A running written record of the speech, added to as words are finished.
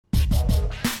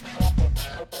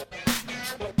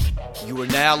You are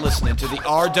now listening to the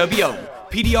RWO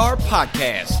PDR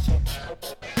podcast.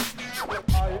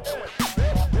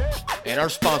 And our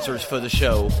sponsors for the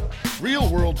show,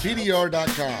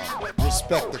 RealWorldPDR.com.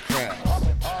 Respect the crowds.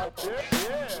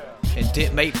 And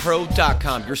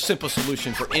DentMatePro.com, your simple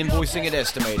solution for invoicing and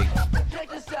estimating. Check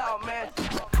this out, man.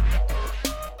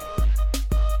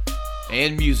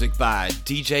 And music by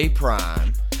DJ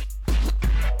Prime.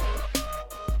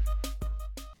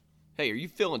 Hey, are you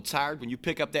feeling tired when you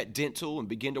pick up that dent tool and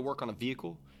begin to work on a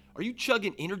vehicle? Are you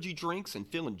chugging energy drinks and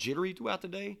feeling jittery throughout the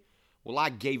day? Well, I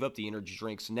gave up the energy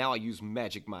drinks and now I use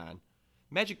Magic Mind.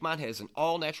 Magic Mind has an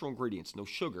all-natural ingredients, no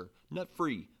sugar,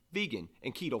 nut-free, vegan,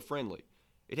 and keto-friendly.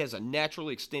 It has a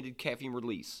naturally extended caffeine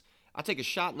release. I take a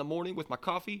shot in the morning with my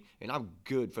coffee and I'm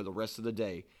good for the rest of the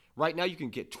day. Right now you can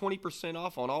get 20%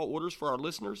 off on all orders for our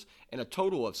listeners and a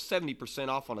total of 70%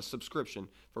 off on a subscription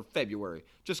for February.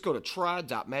 Just go to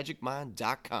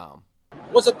try.magicmind.com.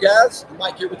 What's up, guys? I'm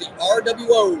Mike here with the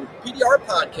RWO PDR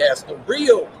podcast, the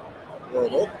real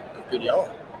world of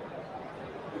PDR.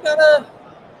 We got a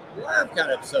live kind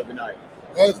of episode tonight.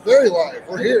 Oh, it's very live.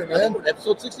 We're here, man.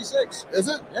 Episode 66. Is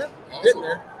it? Yeah, Awesome. getting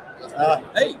there.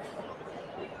 Hey,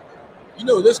 you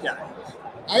know this guy.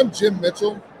 I'm Jim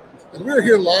Mitchell, and we're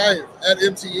here live at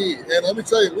MTE. And let me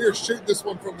tell you, we are shooting this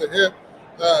one from the hip.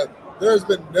 There has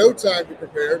been no time to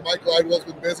prepare. Mike Glidewell's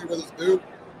been busy with his booth.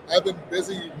 I've been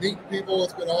busy meeting people.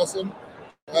 It's been awesome.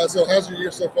 So how's your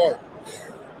year so far?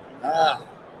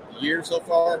 Year so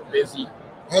far, busy.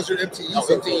 How's your MTE Oh,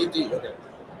 so MTE, far? okay.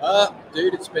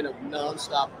 Dude, it's been a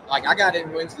nonstop. Like, I got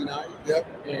in Wednesday night,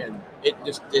 Yep. and it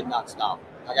just did not stop.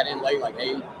 I got in late, like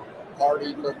 8,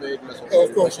 partied a little bit. Oh,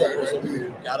 of course,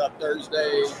 right. Got up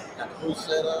Thursday, got the booth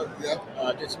set up.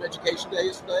 Yep. Did some education day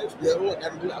yesterday. It was Yep. cool. I've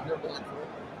never done it before.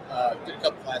 Did a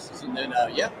couple classes, and then, I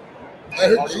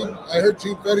heard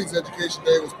Gene Fetty's education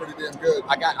day was pretty damn good.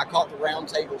 I caught the round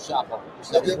table shop owner.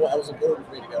 So that was important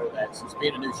for me to go to that, since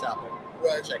being a new shop owner.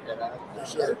 Right. Check that out. For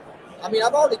sure. I mean,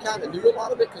 I've already kind of knew a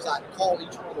lot of it because I called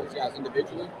each one of those guys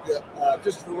individually. Yep.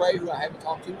 Christopher Ray, who I haven't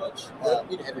talked too much,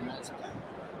 need to have him on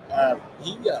sometime.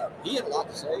 He had a lot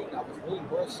to say, and I was really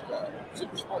impressed.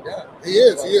 Super smart guy. He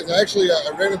is. Actually, I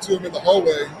ran into him in the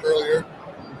hallway earlier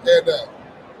and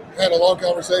had a long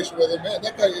conversation with him. Man,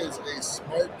 that guy is a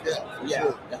smart cat. For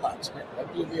sure.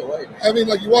 That blew me away, man. I mean,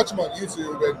 like, you watch him on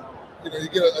YouTube and, you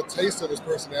get a taste of his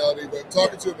personality, but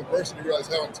talking to him in person, you realize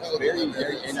how intelligent he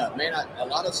is. And man, a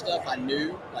lot of stuff I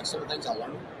knew, like some of the things I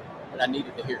learned, but I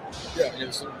needed to hear. Yeah. And it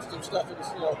was some stuff that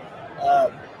was,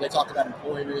 they talked about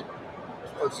employment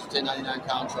versus 1099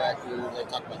 contractor. They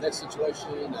talked about that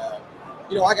situation. I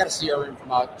got a CRM for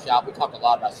my shop. We talked a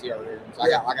lot about CRMs. I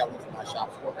got one for my shop.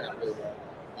 It's working out really well.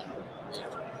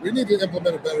 We need to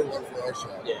implement a better one for our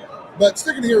shop. Yeah. But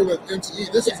sticking here with MTE,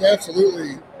 this is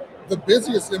absolutely the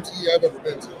busiest MTE I've ever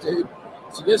been to. Dude,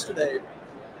 so yesterday's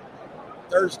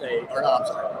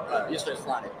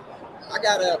Friday. I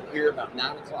got up here about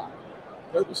 9 o'clock.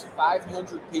 There was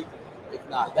 500 people, if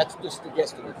not. That's just the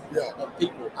guesstimate of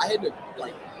people. I had to,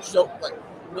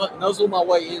 nuzzle my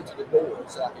way into the door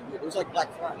so I could get it. It was like Black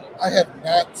Friday. I have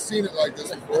not seen it like this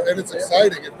before, and it's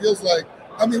exciting. It feels like,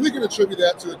 we can attribute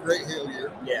that to a great hail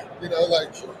year. Yeah. Maybe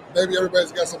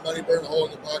everybody's got some money burning a hole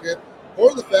in the pocket,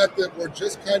 or the fact that we're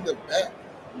just kind of back.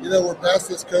 We're past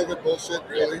this COVID bullshit,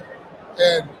 really,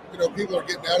 and, people are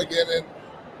getting out again, and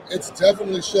it's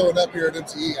definitely showing up here at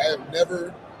MTE. I have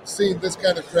never seen this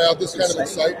kind of crowd, this kind of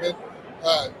excitement.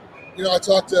 I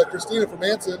talked to Christina from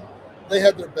Anson. They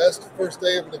had their best first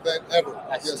day of an event ever.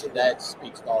 That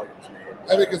speaks volumes,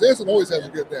 man. Because Anson always has a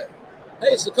good day.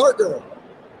 Hey, it's the cart girl.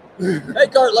 Hey,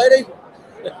 cart lady.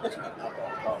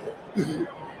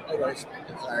 Anyways,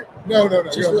 sorry. No.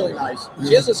 She's really nice.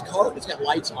 She has this cart that's got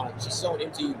lights on it. She's selling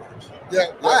MTE merch.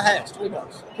 Yeah. I have. It's $20.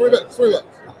 $20.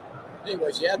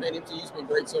 Anyways, man, MTE's been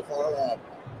great so far.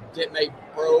 DentMate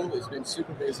Pro has been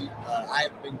super busy. I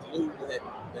have been glued to that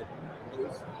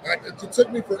booth. It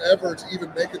took me forever to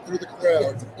even make it through the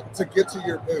crowd to get to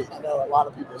your booth. I know a lot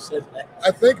of people said that. I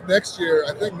think next year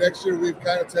we've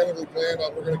kind of tentatively planned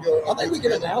on we're going to go. I think we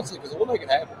can announce it because we'll make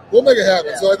it happen. We'll make it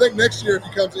happen. Yeah. So I think next year if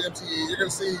you come to MTE, you're going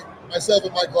to see myself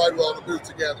and Mike Glidewell in the booth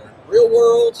together. Real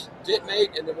World,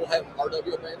 DentMate, and then we'll have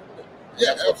RWO band.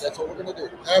 Yeah, that's what we're going to do.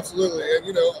 Absolutely.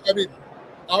 And,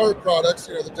 our products,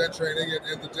 the dent training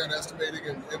and the dent estimating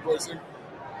and invoicing,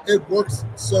 it works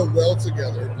so well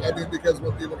together. Yeah. Because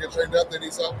when people get trained up, they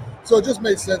need something. So it just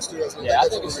made sense to us. I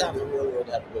think it's time for Real World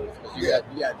to have a booth. You got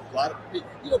a lot of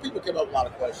people come up with a lot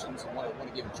of questions and want to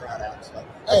give them try out. So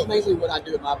that's mainly what I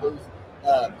do at my booth.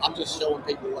 I'm just showing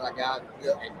people what I got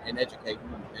and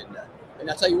educating them. And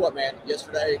I tell you what, man,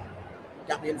 yesterday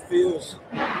got me in the fields.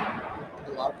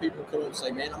 A lot of people come up and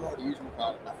say, "Man, I'm already using the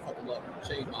product. I fucking love it.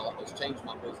 Changed my life. It's changed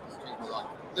my business. Changed my life."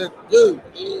 Dude,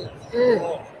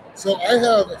 So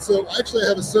actually I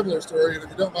have a similar story, and if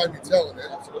you don't mind me telling it.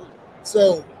 absolutely.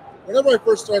 So whenever I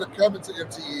first started coming to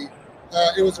MTE,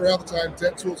 it was around the time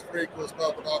Dent Tools Freak was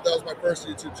popping off. That was my first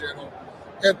YouTube channel.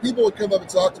 And people would come up and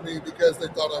talk to me because they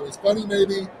thought I was funny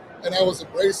maybe, and I was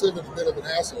abrasive and a bit of an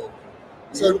asshole.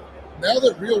 So now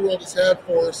that Real World has had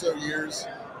 4 or so years,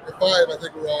 or 5 I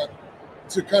think we're on,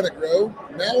 to kind of grow,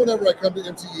 now whenever I come to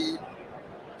MTE,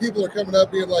 people are coming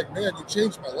up being like, "Man, you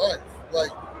changed my life.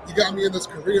 Like, you got me in this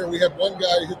career." We had one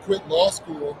guy who quit law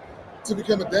school to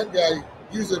become a dent guy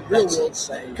using Real World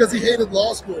because he hated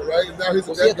law school, right? And now he's a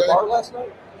Was he at dent the guy. bar last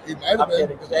night? He might have I'm been.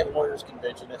 kidding, because they had a lawyers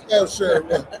convention. Oh, sure.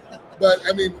 But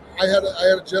I mean, I had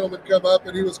a gentleman come up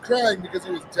and he was crying because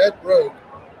he was dead broke,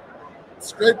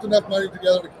 scraped enough money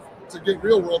together to get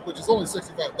Real World, which is only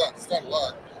 $65. It's not a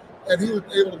lot. And he was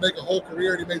able to make a whole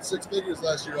career, and he made 6 figures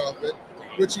last year off it,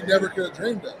 which he never could have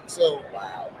dreamed of. So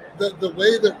Wow. the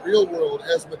way that Real World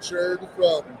has matured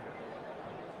from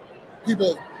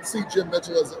people see Jim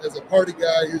Mitchell as a party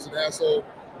guy who's an asshole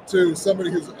to somebody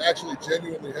who's actually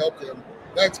genuinely helped him,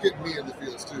 that's getting me in the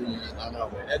fields too. I know,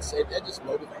 man. That just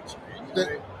motivates you, man. You know what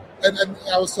I mean? And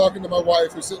I was talking to my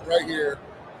wife, who's sitting right here,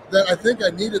 that I think I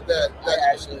needed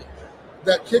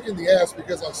that kick in the ass,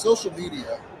 because on social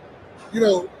media, you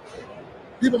know,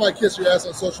 people might kiss your ass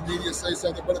on social media, say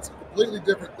something, but it's a completely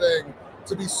different thing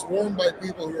to be swarmed by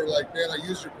people who are like, "Man, I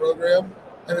used your program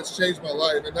and it's changed my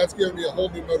life," and that's given me a whole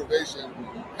new motivation.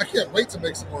 I can't wait to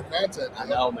make some more content. I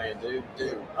know, man, dude.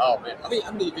 Oh, man. I mean,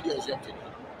 how many videos you up to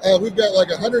now? We've got like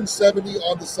 170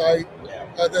 on the site. Yeah.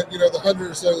 Then, the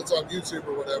 100 or so that's on YouTube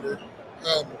or whatever.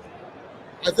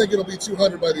 I think it'll be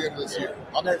 200 by the end of this year.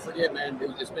 I'll never forget, man.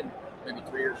 It's been maybe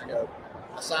 3 years ago.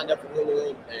 I signed up for Real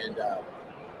World, and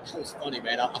it was funny,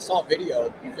 man. I saw a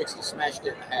video. You fixed it, smashed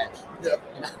it in the hatch. Yeah.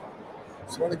 And I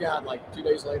swear to God, like 2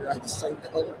 days later, I had the same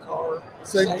color car,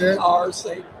 Same almost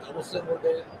similar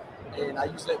dent, and I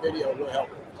used that video to really help.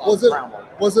 Was it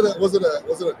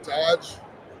a Dodge,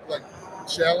 like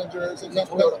Challenger or something?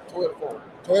 Toyota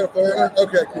 400?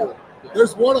 Okay, cool. Yeah.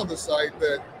 There's one on the site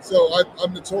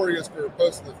I'm notorious for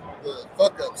posting the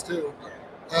fuck ups too.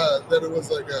 That it was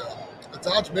like a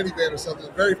Dodge minivan or something.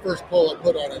 The very first pull I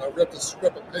put on it, I ripped a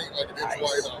strip of paint like an inch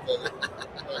wide off of it.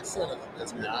 Like, son of a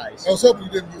bitch. Nice. I was hoping you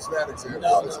didn't use that example.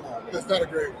 No. That's not a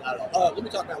great one. I don't know. Let me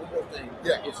talk about one more thing.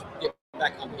 Yeah. Is get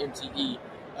back on the MTE.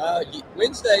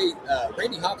 Wednesday,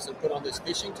 Randy Hobson put on this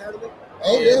fishing tournament.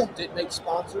 Oh, yeah. Didn't make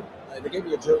sponsored. They gave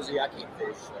me a jersey. I can't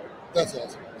fish. So. That's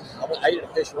awesome. I ate at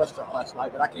a fish restaurant last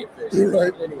night, but I can't fish.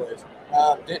 Right. Anyways,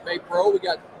 Dent Bay Pro, we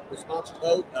got the sponsored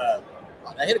boat.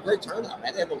 They had a great turnout,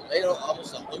 man. They had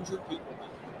almost 100 people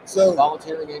So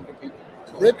volunteering and competing.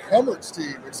 Rick Hummert's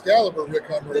team, Excalibur Rick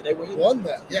Hummert, Did they win? won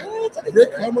that. Yeah. What?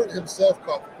 Rick Hummert himself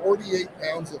caught 48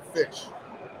 pounds of fish.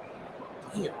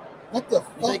 Damn. What the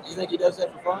You fuck? think he does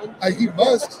that for fun? He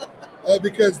must,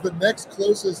 because the next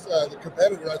closest the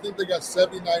competitor, I think they got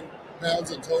 79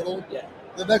 pounds in total. Yeah.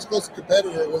 The next closest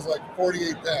competitor was like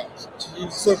 48 pounds.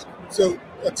 Jesus. So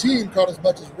a team caught as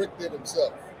much as Rick did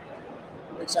himself.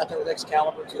 Rick's out there with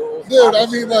Excalibur tools. Dude, I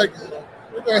mean, like,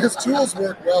 his tools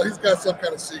work well. He's got some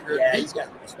kind of secret. Yeah, he's got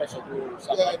a special glue or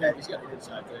something like that. He's got an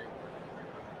inside thing.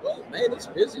 Well, man, it's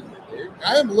busy, dude.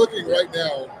 I am looking right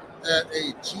now at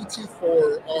a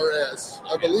GT4 RS,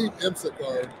 I believe IMSA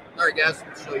car. All right, guys,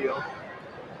 let's show you all.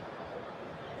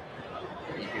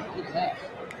 Look at that.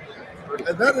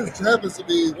 And that happens to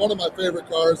be one of my favorite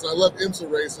cars. I love IMSA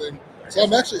racing. So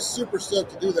I'm actually super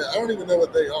stoked to do that. I don't even know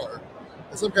what they are.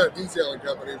 It's some kind of detailing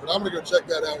company, but I'm going to go check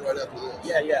that out right after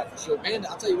this. Yeah, for sure. Man,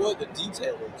 I'll tell you what, the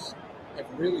detailers have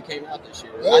really came out this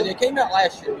year. Oh. They came out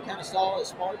last year. We kind of saw it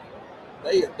Spark.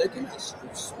 They came out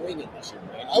swinging this year,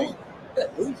 man.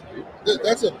 That move, dude.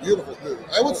 That's a beautiful move.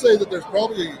 I would say that there's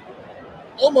probably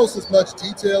almost as much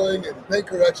detailing and paint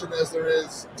correction as there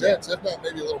is dents, if not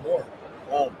maybe a little more.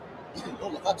 I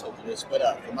don't know if I told you this, but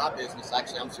for my business,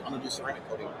 actually, I'm going to do ceramic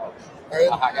coating parts. All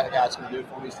right. I got a guy that's going to do it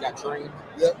for me. He's got trained.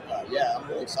 Yep. Yeah, I'm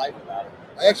really excited about it.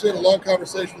 I actually had a long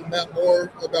conversation with Matt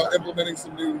Moore about implementing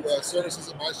some new services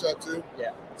at my shop too.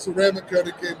 Yeah. Ceramic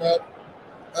coating came up.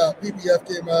 PPF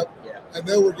came up. Yeah. I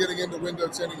know we're getting into window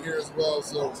tinting here as well.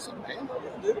 So, Awesome, man.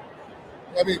 Dude.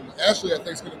 I mean, Ashley, I think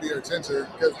is going to be our tinter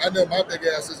because I know my big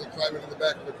ass isn't climbing in the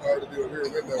back of the car to do a rear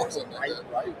window or something like that.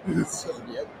 Right. So,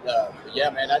 Yeah,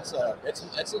 man, that's the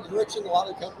direction a lot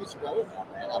of companies are going now,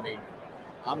 man. I mean,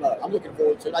 I'm looking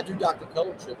forward to it. I do Dr.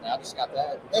 Color trip now. I just got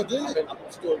that. Oh, do you? I'm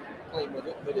still playing with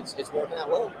it, but it's working out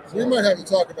well. So, We might have to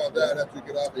talk about that after we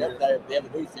get off here. Yep, they have a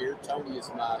booth here. Tony is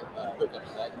my hookup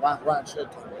to that. Ryan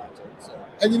showed Tony out to it. So.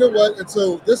 And you know what? And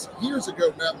so this years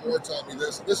ago, Matt Moore taught me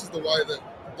this. And this is the why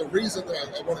that the reason that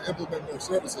I want to implement more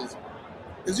services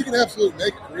is you can absolutely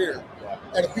make a career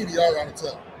at a PDR on its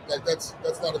own. Like that's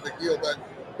not a big deal. But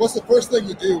what's the first thing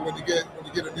you do when you get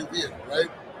a new vehicle, right?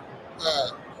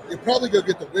 You probably go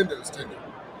get the windows tinted.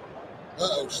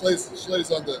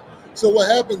 Schle's on the. So what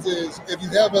happens is if you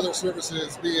have other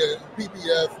services, be it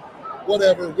PPF,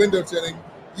 whatever, window tinting,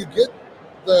 you get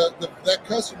that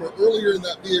customer earlier in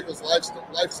that vehicle's life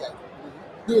cycle.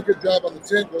 Do a good job on the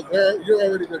tint. Well, you're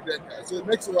already their dead guy, so it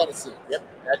makes a lot of sense. Yep.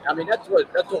 I mean, that's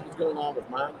what was going on with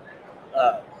mine.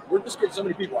 We're just getting so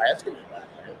many people asking me about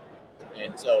it,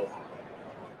 and so.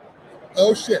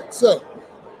 Oh shit! So,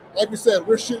 like we said,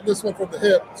 we're shooting this one from the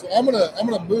hip. So I'm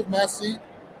gonna move my seat,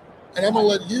 and I'm gonna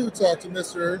let you talk to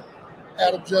Mr.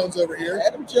 Adam Jones over here.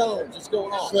 Adam Jones, what's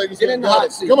going on? Slater's Get in the got hot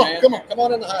it. seat, Come on, man. come on. Come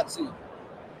on in the hot seat.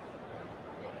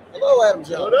 Hello, Adam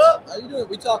Jones. What up? How you doing?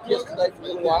 We talked yesterday for a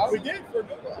little while. We did for a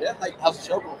good while. Yeah. How's the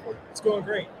show going for you? It's going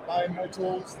great. Buying more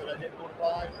tools that I didn't want to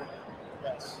buy.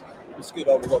 Yes. Let's scoot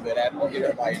over a little bit, Adam. We'll get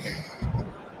everybody in here.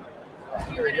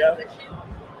 Here we go.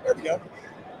 There we go.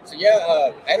 So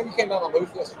yeah, Adam, you came out on my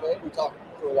booth yesterday. We talked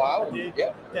for a while. I did.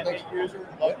 Yeah. 8 user.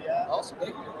 Love the app. Awesome.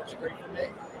 Thank you. Works great for me.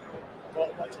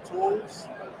 Bought a bunch of tools.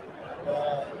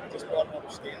 Just bought another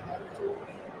stand tool.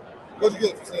 What'd you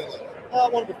get for saying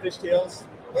that? One of the fishtails.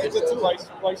 It's a tool.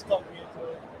 Price talked me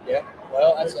into it. Yeah.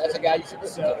 Well, that's a guy you should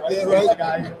listen So, to. right, Yeah, that's right. the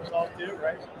guy you talk to,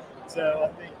 right? So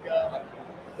I think,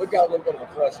 We've got a little bit of a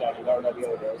crush on you. I don't know the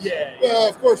other guys. yeah. Well,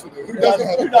 of course we do. Who Who doesn't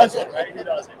have a Who doesn't, right? Who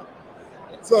doesn't?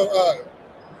 So,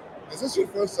 is this your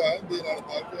first time being on a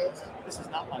podcast? This is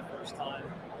not my first time.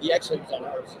 He actually was on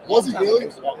ours. Was he really? It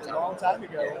was a long It was a time. long time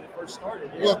ago when it first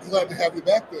started. Yeah, Well, glad to have you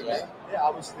back there, Yeah. man. yeah, I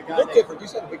was the You guy look that different. You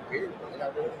just have a big beard.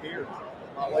 got rid of the beard.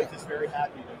 My wife is very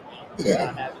happy with me.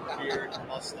 I have the beard and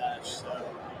mustache, so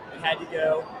it had to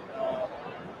go.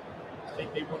 I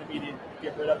think they wanted me to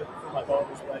get rid of it for my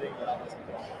daughter's wedding, but I wasn't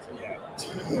going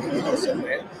to. Yeah. Awesome,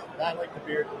 man. I like the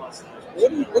beard and mustache.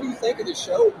 What do you think of the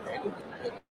show, man?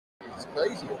 It's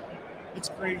crazy. It's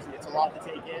crazy. It's a lot to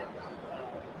take in.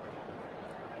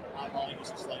 My mind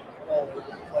is just like all over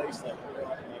the place. Like,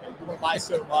 I want to buy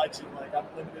so much, and like I'm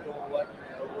limited on what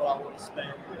I want to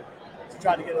spend. So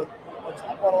trying to get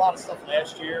I bought a lot of stuff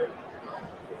last year.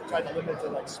 Tried to limit it to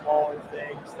like smaller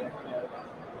things. That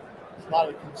a lot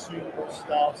of consumable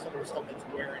stuff. Some of the stuff that's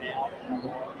wearing out.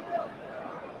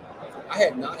 I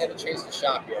have not had a chance to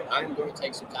shop yet. I'm going to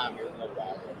take some time here in a little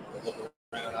while and look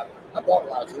around. I bought a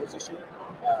lot of tools this year.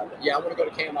 But yeah, I'm going to go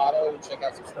to Cam Auto and check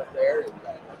out some stuff there. And,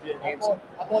 I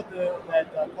bought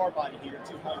that car body here,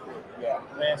 200. Yeah.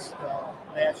 Last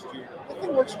year. I think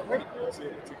it works great. It's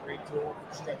a great tool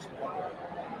for stretching rubber.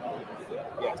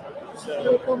 Yeah.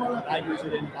 So I use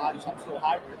it in body shop. I'm still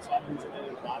hybrid, so I'm using it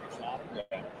in the body shop. Yeah.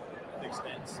 It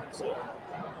extends. So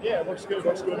yeah, it works good.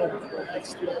 Works good on like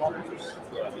steel bumpers.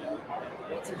 Yeah,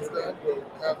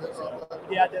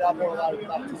 I did. I bought a lot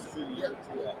of tools through the year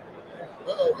too.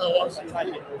 Uh-oh, I tried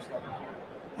to get more stuff.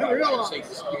 Here we go. So you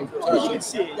You can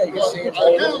see it. Yeah, you can see it.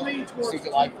 I kinda lean towards See if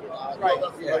you like it. Right.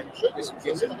 Yeah.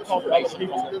 Get some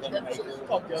information on it. Then make it.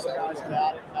 Talk to other guys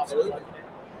about it. How they're liking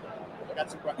it. Got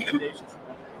some recommendations from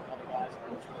other guys.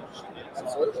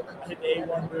 Absolutely. I hit the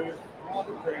A1 booth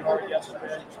pretty hard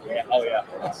yesterday. Yeah. Oh yeah.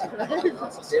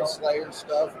 Dead Slayer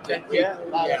stuff. Yeah, a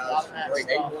lot of that Great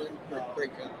stuff. A1.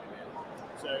 Great company,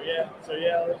 So yeah,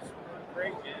 it's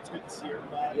great. And it's good to see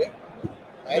everybody.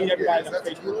 Yeah. Meet everybody I'm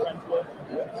Facebook friends with.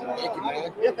 Yeah. Thank you,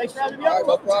 man. Yeah, thanks for having me All up. right,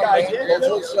 no problem, guys. man. Yeah,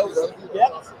 Go to the show, brother.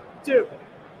 Yep. Two.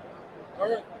 All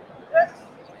right.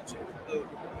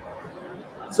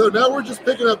 So now we're just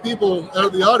picking up people out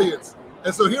of the audience.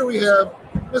 And so here we have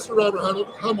Mr. Robert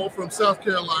Hummel from South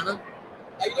Carolina.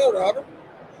 How you doing, Robert?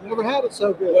 Never had it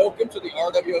so good. Welcome to the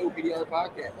RWOPDR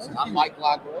podcast. I'm Mike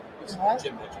Blackwell. This is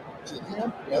Jim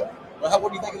Mitchell. Yeah. Well, what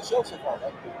do you think of the show so far,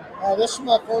 bud? This is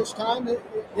my first time.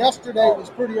 Yesterday was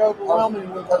pretty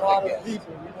overwhelming with a lot of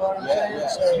people. You know what I'm saying? Yeah.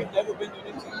 So, You've never been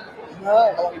doing it?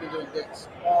 How no, long have you been doing this?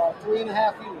 3.5 years.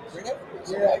 3.5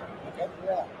 years? Yeah. Okay.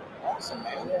 Yeah. Awesome,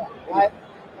 man. Yeah.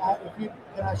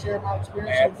 Can I share my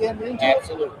experience of getting into it?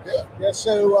 Absolutely. Yeah.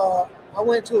 So I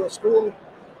went to a school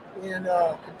in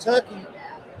Kentucky,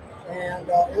 and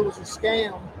it was a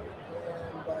scam.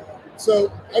 And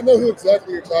So I know who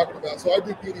exactly you're talking about. So I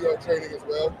do PDR training as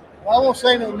well. I won't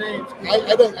say no names. I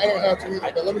don't have to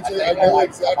either, but let me tell you, I know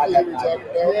exactly who you're talking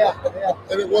about. Yeah.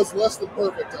 And it was less than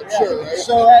perfect, I'm Yeah. sure, right?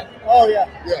 So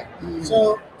Yeah.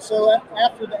 So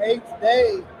after the 8th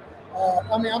day,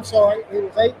 I'm sorry, it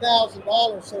was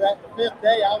 $8,000. So at the 5th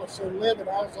day, I was so livid.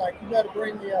 I was like, you better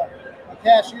bring me a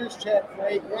cashier's check for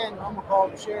 $8,000, and I'm gonna call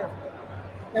the sheriff.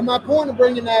 And my point of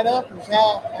bringing that up is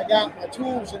how I got my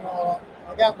tools and all.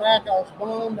 I got back. I was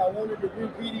bummed. I wanted to do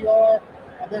PDR.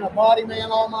 I've been a body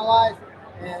man all my life,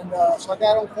 and so I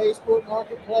got on Facebook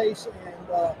Marketplace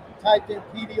and typed in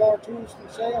PDR tools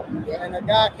for sale. And a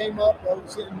guy came up that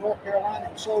was in North Carolina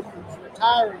and showed me he was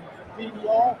retiring from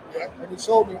PDR, and he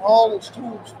sold me all his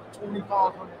tools for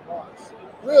 $2,500.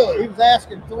 Really? He was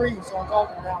asking 3, so I'm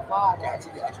talking about 5.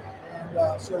 Gotcha.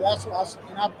 And so that's what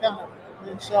I've kind of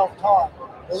been self-taught.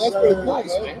 Well, that's pretty cool,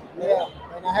 Nice, man. man. Yeah,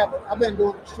 and I've been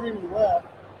doing extremely well.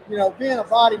 You know, being a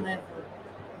body man for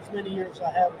as many years as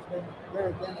I have has been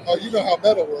very beneficial. Oh, you know how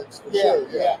metal works, for sure.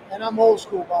 Yeah. And I'm old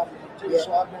school body man too, Yeah.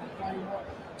 so I've been playing well.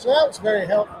 So that was very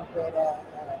helpful. But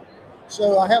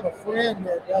so I have a friend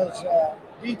that does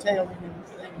detailing in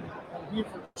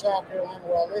Beaufort, South Carolina,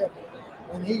 where I live,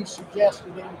 and he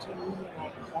suggested MTE, and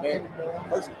I Man, couldn't go on.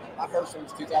 my first one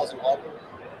was 2011,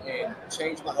 and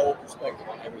changed my whole perspective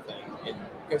on everything. And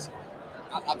because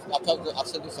I've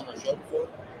said this on our show before,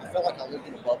 I felt like I lived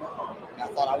in a bubble, and I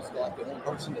thought I was like the only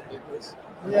person that did this.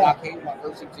 When I came to my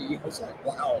first MTE, I was like,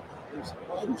 wow, there's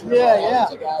hundreds of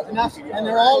guys And, on PPR. and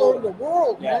they're all over the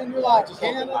world, Yeah. man. You're like Just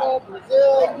Canada,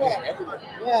 Brazil, everywhere.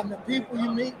 yeah, and the people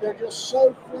you meet, they're just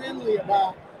so friendly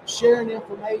about sharing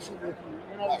information with you.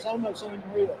 You know, it's almost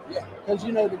unreal. Yeah. Because,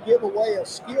 you know, to give away a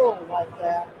skill like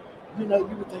that, you know,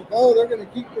 you would think, oh, they're going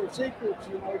to keep their secrets,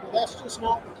 you know, but that's just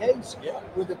not the case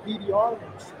with the PDR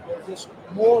industry. They're just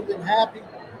more than happy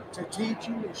to teach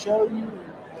you and show you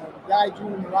and guide you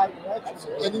in the right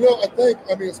direction. And you know,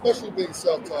 I mean, especially being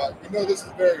self-taught, you know, this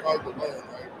is very hard to learn,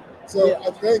 right? So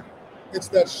I think it's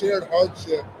that shared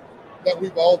hardship that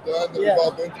we've all done, that we've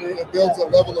all been through. It builds a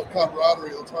level of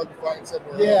camaraderie that's hard to find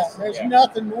somewhere else. There's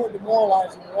nothing more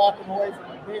demoralizing than walking away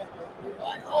from an event. You're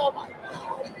like, oh my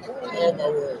God. Oh my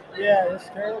word. Yeah, it's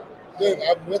terrible. Dude,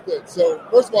 I'm with it. So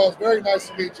first of all, it's very nice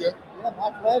to meet you. Yeah, my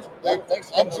pleasure.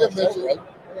 Thanks. I'm Jim Mitchell.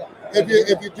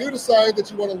 If you do decide that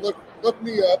you want to look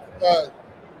me up,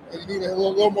 and you need a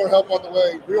little more help on the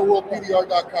way,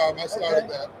 realworldpdr.com. I started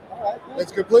that. All right,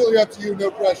 It's completely up to you, no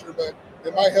pressure, but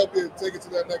it might help you take it to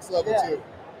that next level too.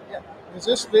 Yeah. Is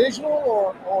this visual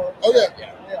or? Oh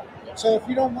yeah. So if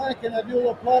you don't mind, can I do a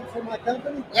little plug for my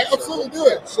company? Absolutely, do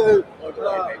it. So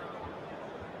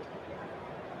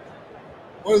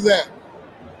what is that?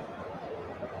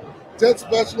 Jet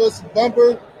Specialist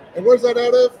Bumper, and where's that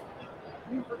out of?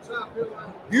 Beaufort, South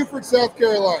Carolina. Beaufort, South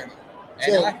Carolina.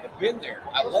 And So I have been there.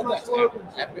 I love that town.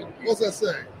 I've been what's that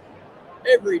say?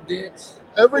 every dent.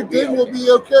 Everything will be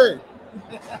okay.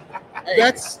 Hey,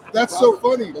 That's so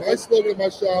funny. My slogan in my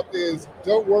shop is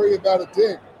 "Don't worry about a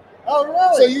dent." Oh,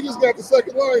 really? So you just got the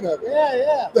second line of it.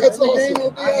 Yeah. That's Everything awesome.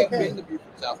 will be I have okay. been to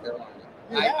Beaufort, South Carolina.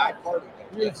 Yeah. I partied there.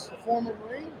 You're Yes. a former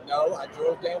Marine? No, I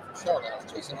drove down from Charlotte. I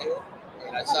was chasing Hill.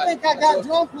 And I think I got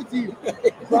drunk with you.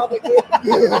 Probably did.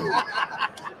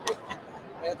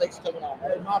 Man, thanks for coming on.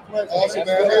 Hey, my pleasure. Awesome,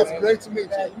 man. That's It's great to meet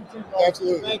Yeah, you. you too, brother.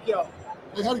 Absolutely. Thank you.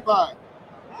 Hey, honey pie.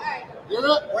 You're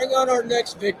up. Bring on our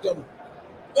next victim.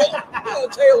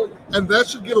 Taylor. And that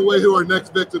should give away who our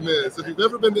next victim is. If you've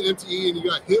ever been to MTE and you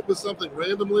got hit with something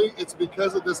randomly, it's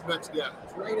because of this next guy.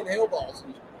 It's raining hell balls.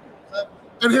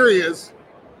 And here he is,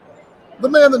 the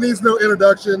man that needs no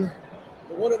introduction,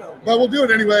 The one and only. but we'll do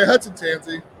it anyway. Hudson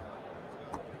Tansey.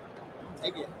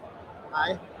 Again.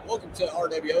 Hi. Welcome to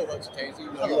RWO, Hudson Tansey.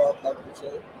 You know you are part of the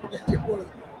show.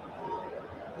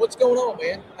 What's going on,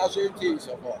 man? How's your MTE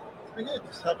so far? It's been good.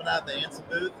 Just helping out the Anson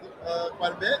booth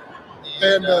quite a bit.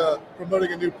 And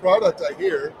promoting a new product, I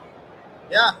hear,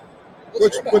 yeah,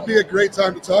 which would be a great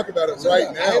time to talk about it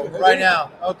right now. right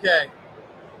now. Okay.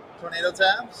 Tornado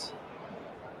tabs.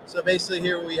 So basically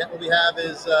here what we have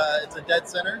is it's a dead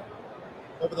center,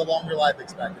 but with a longer life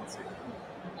expectancy,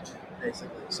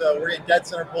 basically. So we're getting dead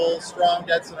center pulls, strong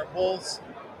dead center pulls,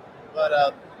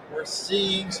 but we're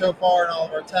seeing so far in all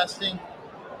of our testing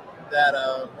that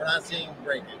we're not seeing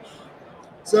breakage.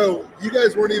 So you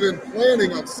guys weren't even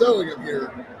planning on selling them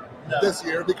here this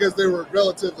year because they were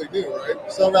relatively new, right?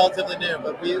 Still relatively new,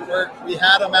 but we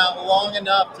had them out long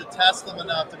enough to test them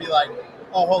enough to be like,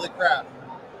 oh, holy crap,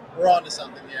 we're onto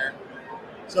something here.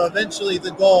 So eventually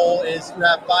the goal is to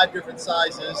have 5 different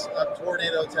sizes of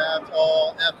tornado tabs,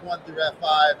 all F1 through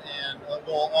F5, and the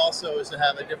goal also is to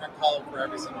have a different color for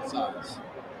every single size.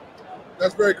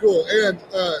 That's very cool. And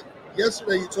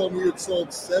yesterday you told me you had sold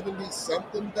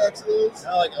 70-something packs of those.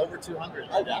 No, like over 200.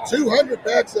 Oh, wow. 200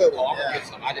 packs of them. Oh, I'm Yeah. gonna get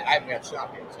some. I haven't got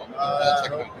shop yet, so I'm gonna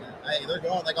check them out. Hey, they're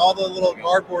going like all the little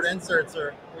cardboard inserts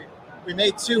are. We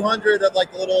made 200 of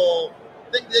like the little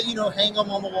thing that hang them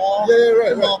on the wall. Yeah,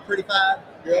 right, They're all pretty fat.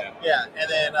 Yeah. Yeah, and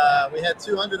then we had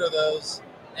 200 of those,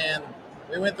 and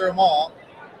we went through them all.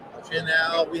 And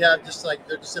now we have just like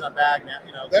they're just in a bag now.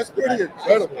 That's pretty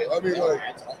incredible. I mean, like,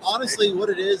 Honestly, what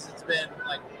it is, it's been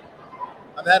like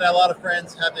I've had a lot of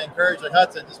friends have to encourage, like,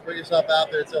 Hudson, just put yourself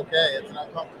out there. It's okay. It's an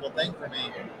uncomfortable thing for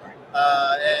me,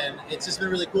 and it's just been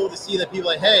really cool to see that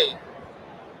people are like, hey,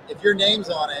 if your name's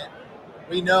on it,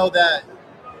 we know that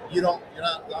you're not.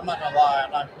 I'm not gonna lie.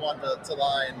 I'm not one to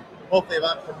lie. And hopefully, if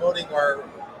I'm promoting or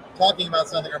talking about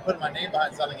something or putting my name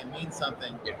behind something, it means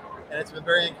something. Yeah. And it's been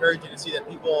very encouraging to see that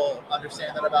people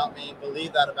understand that about me,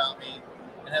 believe that about me,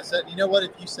 and have said, you know what,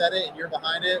 if you said it and you're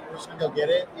behind it, we're just going to go get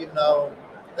it, even though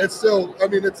it's still, I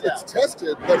mean, it's Yeah.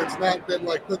 tested, but it's not been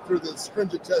like put through the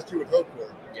stringent test you would hope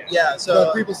for. Yeah, So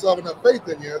so people still have enough faith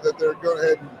in you that they're going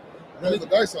ahead and roll the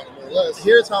dice on it, more or less.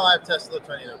 here's how I've tested the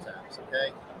tornado tabs,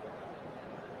 okay?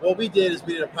 What we did is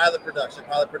we did a pilot production.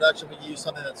 Pilot production, we used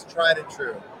something that's tried and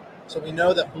true. So we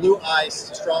know that blue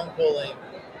ice, strong pulling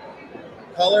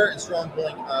color and strong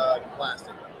pulling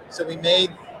plastic. So we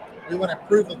went a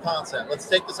proof of concept. Let's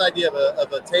take this idea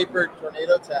of a tapered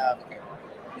tornado tab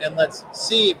and let's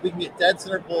see if we can get dead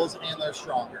center pulls and they're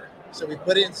stronger. So we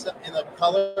put it in the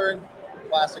color and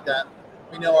plastic that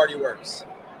we know already works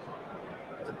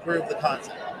to prove the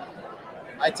concept.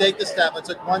 I take this tab, I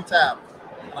took one tab,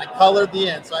 and I colored the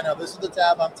end, so I know this is the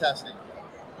tab I'm testing.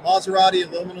 Maserati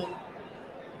aluminum.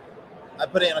 I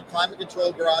put it in a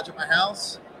climate-controlled garage at my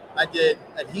house. I did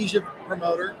adhesion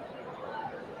promoter,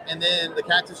 and then the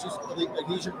Cactus Juice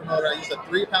adhesion promoter, I used a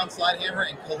 3-pound slide hammer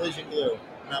and collision glue.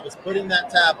 And I was putting that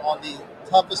tab on the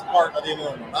toughest part of the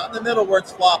aluminum, not in the middle where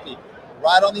it's floppy,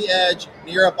 right on the edge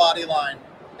near a body line,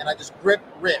 and I just rip,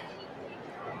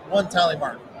 one tally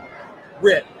mark,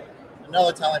 rip,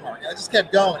 another tally mark, and I just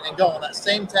kept going and going. That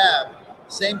same tab,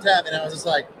 and I was just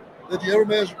like, did you ever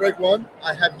manage to break one?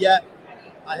 I have yet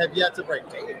to break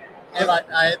it. And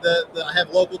I have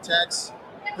local techs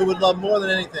who would love more than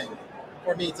anything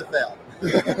for me to fail.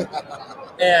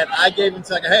 And I gave them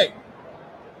like, hey,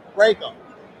 break them.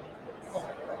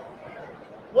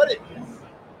 What it?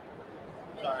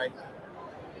 Sorry.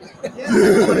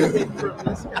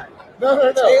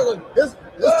 No. Taylor. His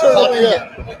turn me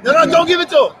up. No, don't give it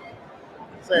to him.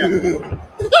 Say it.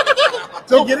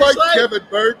 Don't get fight excited. Kevin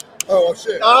Bird. Oh,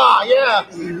 shit. Ah, yeah.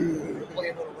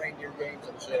 Playing little reindeer games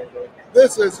and shit.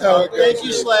 This is how it goes. Thank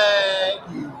you, Slay.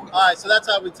 All right, so that's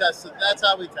how we tested. That's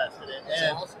how we tested it,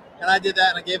 and I did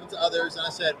that, and I gave it to others, and I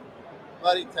said,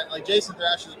 buddy, like Jason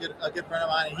Thrash is a good friend of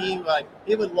mine, and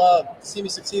he would love to see me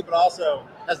succeed, but also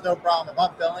has no problem if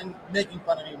I'm failing, making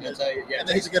fun of me. And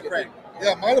then he's a good friend.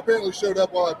 Yeah, mine apparently showed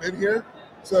up while I've been here.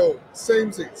 So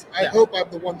same seats. I hope I'm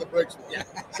the one that breaks one. Yeah.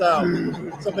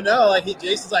 So, but no, like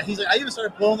Jason's like, he's like, I even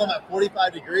started pulling them at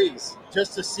 45 degrees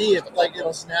just to see if like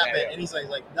it'll snap it. And he's like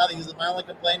nothing. He's like, my only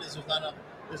complaint is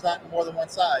there's not more than one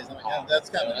size. I'm like, yeah,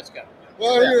 that's kind of.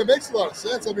 Well, I mean, it makes a lot of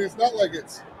sense. I mean, it's not like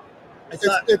it's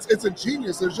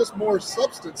ingenious. There's just more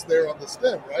substance there on the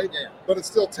stem, right? Yeah. But it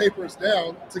still tapers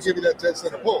down to give you that dead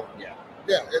center pull. Yeah.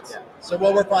 Yeah. It's So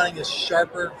what we're finding is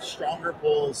sharper, stronger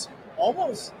pulls.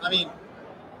 Almost. I mean,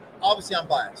 obviously I'm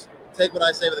biased. Take what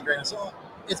I say with a grain of salt.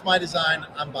 It's my design.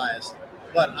 I'm biased,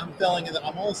 but I'm feeling that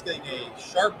I'm almost getting a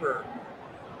sharper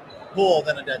pull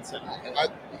than a dead center.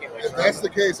 if that's the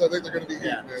case, I think they're going to be huge.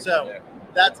 Yeah. Man. So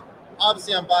that's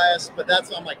obviously I'm biased, but that's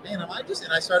what I'm like, man, am I just?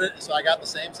 And I started. So I got the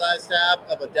same size tab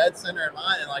of a dead center in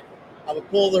mine, and like I would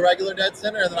pull the regular dead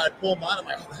center, and then I'd pull mine. I'm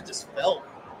like, oh, that just felt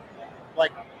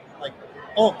like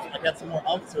oomph. I got some more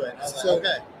oomph to it. I was So like,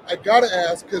 okay. I got to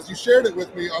ask because you shared it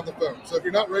with me on the phone. So if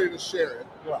you're not ready to share it,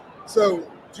 Well, so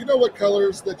do you know what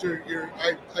colors that you're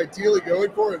ideally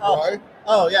going for and why?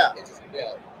 oh yeah.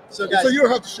 Yeah. So guys, So you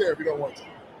don't have to share if you don't want to.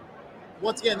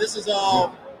 once again, this is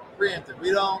all preemptive. We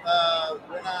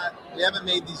haven't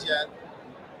made these yet.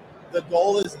 The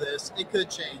goal is this. It could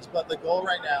change, but the goal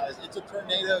right now is it's a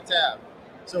tornado tab.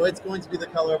 So it's going to be the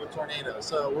color of a tornado.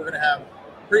 So we're going to have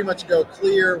pretty much go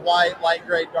clear, white, light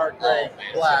gray, dark gray,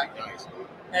 black.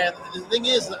 And the thing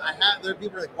is, there are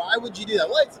people who are like, why would you do that?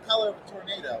 Well, it's the color of a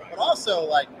tornado. But also,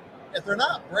 like, if they're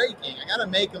not breaking, I got to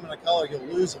make them in a color you'll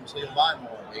lose them so you'll buy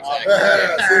more. Exactly.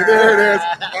 See, there it is.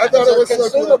 I thought it was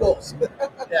consumables.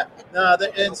 Yeah. No,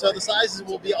 and so the sizes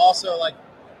will be also like,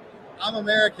 I'm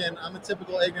American. I'm a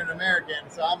typical ignorant American.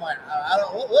 So I'm like, I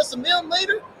don't. What's a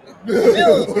millimeter? A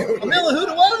million of who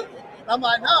to what? I'm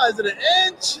like, no, is it an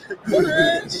inch, a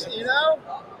quarter inch, you know?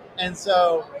 And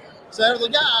so I was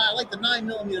like, yeah, I like the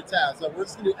 9mm tabs. So we're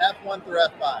just gonna do F1 through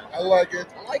F5. I like it.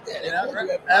 I like that. You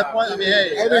know, F1. I mean,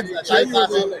 hey, I mean, that's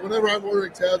genuinely, whenever I'm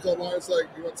ordering tabs online, it's like,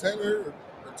 you want 10 or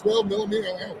 12mm?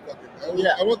 I don't fucking know.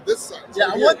 Yeah. I want this size. Yeah,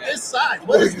 right I here. want this size.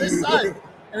 What is this size?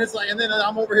 And it's like, and then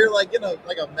I'm over here like getting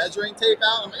like a measuring tape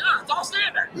out. I'm like, it's all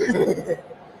standard.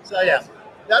 So yeah,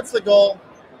 that's the goal.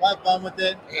 We'll have fun with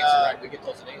it. We get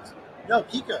close to Nancy. No,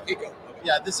 Kiko. Okay.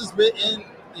 Yeah, this is written.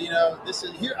 You know, this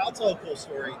is here. I'll tell a cool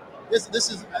story. This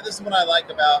is what I like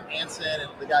about Anson and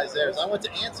the guys there. Is I went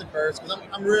to Anson first because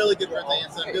I'm really good friends with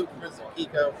Anson. I'm good friends with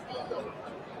Kiko.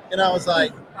 And I was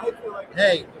like,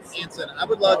 hey, Anson, I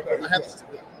have this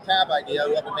tab idea. I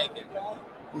would love to make it.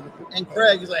 And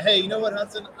Craig is like, hey, you know what,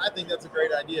 Hudson? I think that's a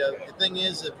great idea. The thing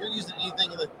is, if you're using anything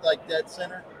like dead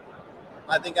center,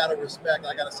 I think out of respect,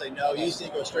 I got to say no. You need to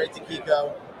go straight to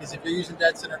Kiko. Because if you're using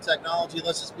dead center technology,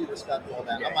 let's just be respectful of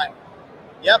that. I'm like,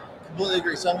 yep, completely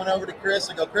agree. So I went over to Chris.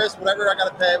 I go, Chris, whatever I got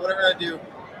to pay, whatever I do.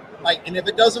 Like, and if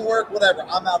it doesn't work, whatever,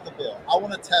 I'm out the bill. I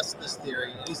want to test this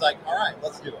theory. And he's like, all right,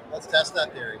 let's do it. Let's test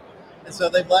that theory. And so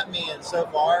they've let me, and so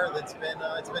far, it's been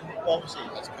well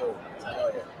received. That's cool.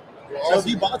 So if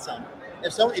you bought some,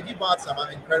 if you bought some,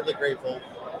 I'm incredibly grateful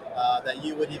that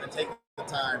you would even take the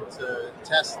time to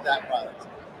test that product.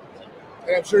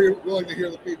 And I'm sure you're willing to hear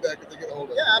the feedback if they get a hold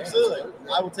of it. Yeah, absolutely.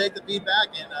 I will take the feedback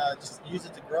and just use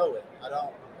it to grow it. I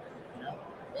don't,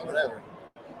 whatever.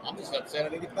 I'm just upset I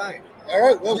didn't get buying. All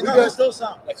right, well, there's still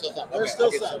some. There's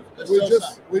still some.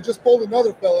 We just pulled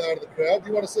another fella out of the crowd. Do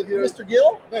you want to sit here? Mr.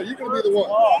 Gill? No, you're going to be the one.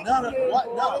 Oh, no.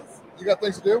 What? No. You got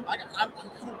things to do? I'm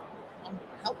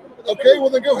helping with Okay, well,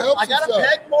 then go help I got to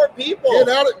yourself. peg more people. Get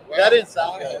out of it. That didn't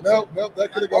sound good. No,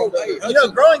 that could have gone better. You know,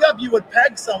 growing up, you would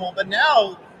peg someone, but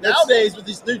nowadays with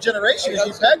these new generations,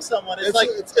 you peg someone.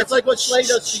 It's like what Slay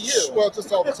does to you. Well,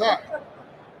 just all the time.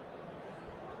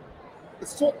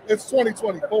 It's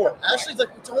 2024. Ashley's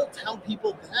like, don't tell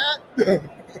people that.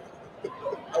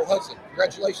 Oh, Hudson,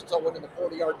 congratulations on winning the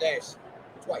 40-yard dash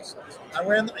twice.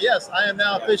 I am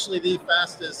now officially the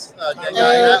fastest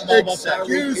guy at mobile tech.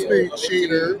 Excuse me,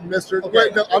 cheater, Mr. Okay.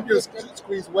 Wait, no, I'm going to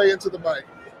squeeze way into the mic.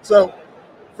 So,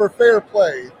 for fair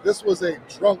play, this was a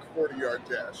drunk 40-yard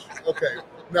dash. Okay.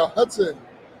 Now, Hudson,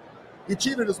 he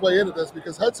cheated his way into this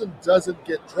because Hudson doesn't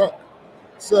get drunk.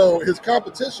 So, his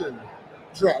competition,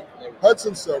 drunk,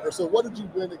 Hudson sober. So, what did you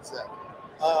win exactly?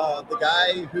 The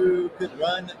guy who could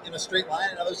run in a straight line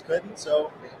and others couldn't.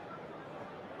 So,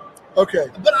 okay.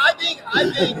 But I think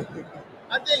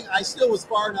I still was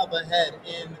far enough ahead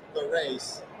in the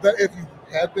race. That if you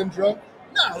had been drunk?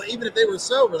 No, even if they were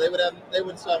sober, they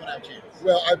would still have a chance.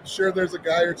 Well, I'm sure there's a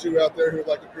guy or two out there who would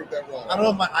like to prove that wrong. I don't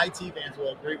know if my IT fans will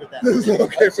agree with that.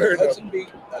 Okay, fair enough. Hudson beat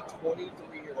a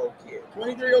 23-year-old kid.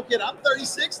 23-year-old kid. I'm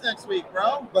 36 next week,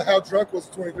 bro. But how drunk was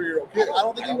a 23-year-old kid? I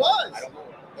don't think he was. I don't know.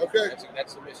 Okay.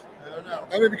 That's a mystery. I don't know.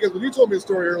 I mean, because when you told me the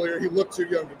story earlier, he looked too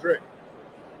young to drink.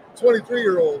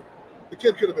 23-year-old, the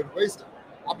kid could have been wasted.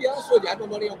 I'll be honest with you, I had no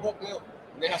money on Buck now.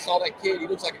 And then I saw that kid, he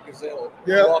looks like a gazelle.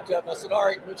 Yeah. I walked up and I said, all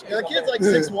right, The kid's like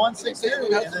 6'1",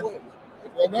 6'2".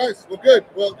 Well, nice. Well, good.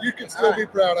 Well, you can still be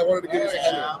proud. I wanted to give you some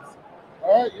shit.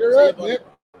 All right, you're up, Nick.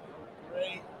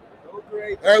 Great. Oh,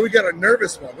 great. All right, we got a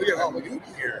nervous one. We got a Luke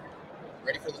here.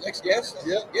 Ready for the next guest?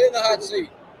 Yeah. Get in the hot seat.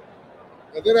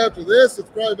 And then after this, it's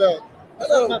probably about,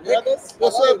 Hello, Nick. what's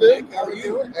Hello, up, dude? Nick. How are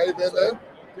you? How you been, man?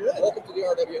 Good. Welcome to the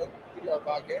RWO PDR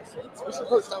podcast. This is your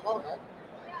first time on, right?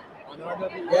 On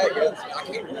RW. Yeah. I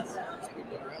can't remember. It's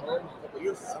been around a couple of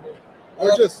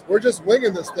years. We're just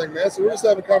winging this thing, man. So we're just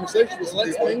having conversations with some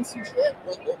people. Wing some shit.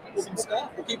 Some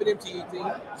stuff. We'll keep it MTE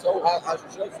team. So how's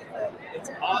your show so far? It's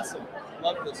awesome.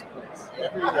 Love this place.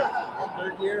 Every year.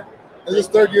 Third year. Is this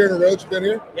third year in a row you've been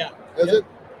here? Yeah. Is it?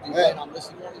 Do you plan on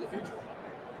listening one in the future?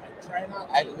 Try not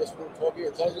I had this for 12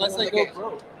 years. Unless they go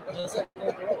broke. Unless they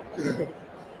go broke.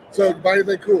 So, buy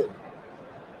anything cool?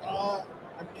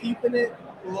 I'm keeping it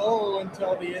low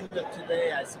until the end of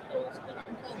today, I suppose. But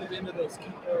I'm kind of into those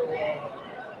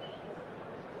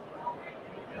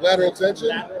Lateral tension?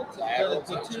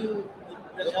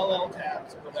 The LL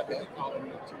tabs, or whatever they call them,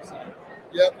 the two-sided.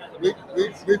 Yep,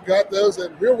 we've got those,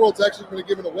 and Real World's actually going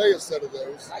to give away a set of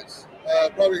those. Nice.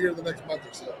 Probably here in the next month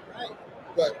or so. Right.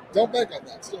 But don't bank on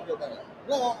that. Still go buy it.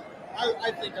 Well,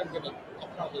 I think I'll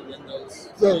probably win those.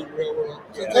 So, Real World.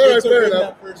 all right, fair enough.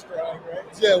 That first drawing, right?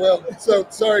 Yeah, well, so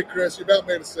sorry, Chris, you about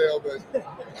made a sale, but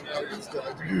now you're still.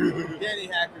 Danny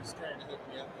Hacker's trying to hook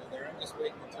me up with her. I'm just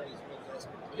waiting until he's with us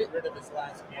to get rid of his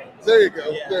last game. There you go.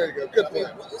 Yeah. There you go. Good I mean,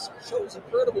 plan. this show is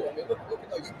incredible. I mean, look at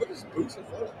those. Put his boots in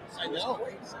front of us. I know.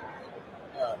 It's crazy.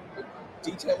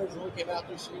 detailers really came out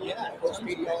this year. Yeah, Of course,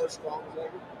 PDR is strong as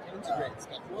ever. Tons of great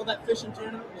stuff. Well, that fishing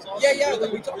tournament was also Yeah, really,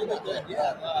 we talked really about good. that.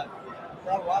 Yeah,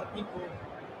 brought a lot of people,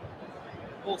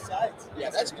 both sides. Yeah,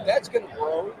 that's going to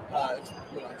grow.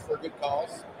 It's for a good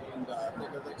cause, and I think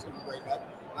everything's going to be great about it.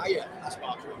 I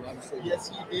sponsor it, obviously. Yes,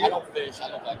 you did. I don't fish. I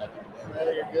don't like nothing to do.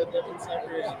 Well, you're good living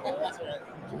separate. That's right.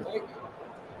 Thank you.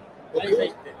 Well,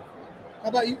 Hey, how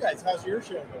about you guys? How's your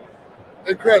show going?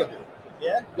 Incredible.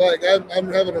 Yeah. Like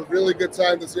I'm having a really good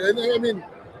time this year. And I mean,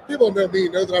 people know me,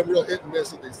 know that I'm real hit and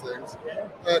miss at these things.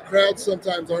 Yeah. Crowds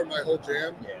sometimes aren't my whole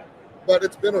jam, Yeah. but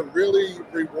it's been a really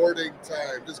rewarding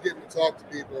time just getting to talk to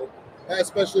people,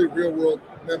 especially real world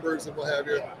members and what have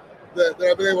you, that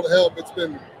I've been able to help. It's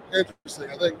been interesting.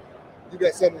 I think you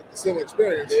got some similar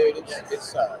experience. Dude,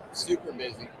 it's super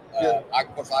busy.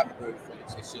 Of course, I'm a booth, and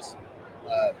it's just.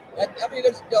 I mean,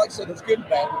 there's, like I said, there's good and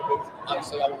bad in the booth.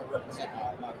 Obviously, I want to represent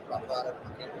my product.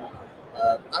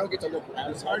 I don't get to look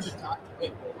around. It's hard to talk to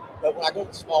people. But when I go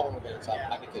to smaller events,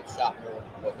 I get to shop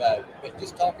more. But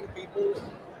just talking to people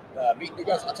and meeting you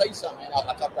guys, I'll tell you something, man. I'll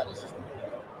talk about this just a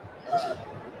minute.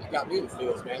 You got me in the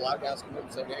fields, man. A lot of guys come up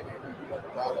and say, hey, man, you love the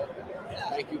product.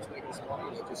 Thank you for making us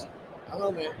money. And just, I don't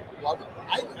know, man. Love it.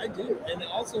 I do. And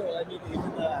also, I mean, even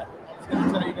I was going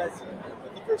to tell you guys,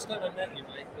 the first time I met you,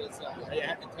 Mike, was I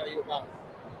have to tell you about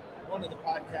one of the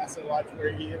podcasts I watched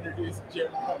where he introduced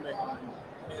Jim coming on,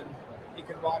 and he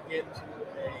can walk into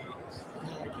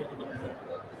I can't even remember.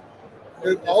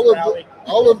 And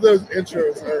all of those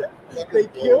intros are They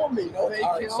kill me. You know, They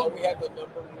all right, kill so me. we had the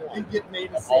number one You get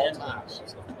made a of all sandwich.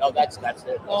 time. No, that's it.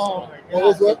 Oh my god. What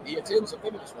was that? He attends a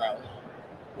feminist rally.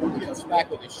 He comes back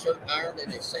with his shirt ironed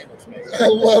and a sandwich made. I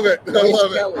love it. I Bryce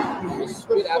love it. Kelly, who The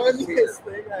spit out his beer. funniest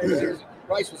thing I heard.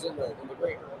 Bryce was in the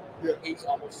green room. Yeah. He's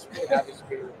almost spit out his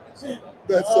beer.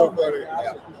 That's Oh so my funny.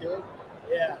 gosh, it killed me.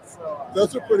 Yeah, so.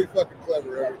 Those are pretty fucking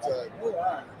clever every time. They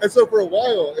are. And so for a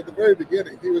while, at the very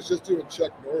beginning, he was just doing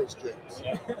Chuck Norris jokes.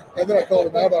 Yeah. And then I called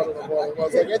him out on it one morning. I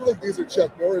was like, I think these are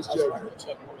Chuck Norris I was jokes. writing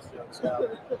Chuck Norris jokes.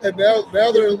 Yeah. And now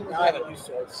I have a new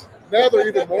source. they're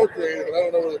even more creative, and I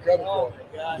don't know where they're coming Oh from.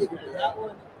 my gosh, dude, that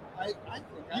one. I think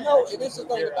You know, and this is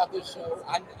the thing about this show.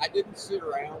 I didn't sit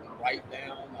around and write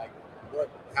down like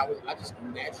I just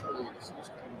naturally just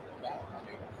came about. I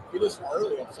mean, if you listen to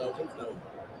early episodes, there's no.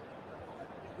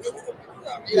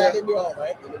 I didn't do all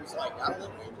that, and it was like I don't know,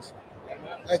 man. Just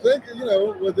I think,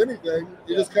 with anything,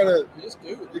 you just kind of you just do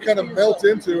it. you kind of melt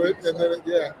into it, and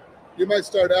then you might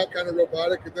start out kind of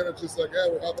robotic, and then it's just like, yeah,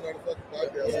 we're hopping on a fucking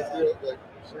podcast. Let's do it. Like,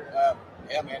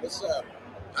 Yeah, man. It's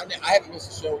I haven't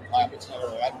missed a show. I mentioned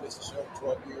earlier. I haven't missed a show in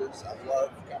 12 years. I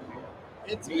love coming here.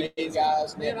 It's meeting amazing.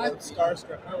 guys. Man, I'm networking.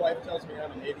 starstruck. My wife tells me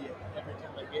I'm an idiot every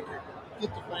time I get here.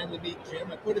 Get to finally meet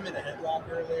Jim. I put him in a headlock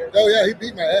earlier. oh yeah, he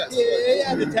beat my ass. Yeah, he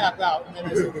had to tap out, and then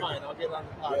I said, fine, I'll get on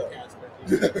the podcast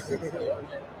with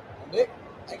you. Nick,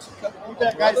 thanks for coming on. You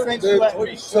bet, guys. Thanks for Dude, letting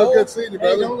me. so good seeing you, Hey,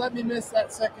 brother. don't let me miss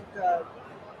that second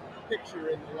picture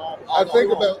in the lobby. I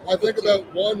think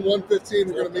about 1:15.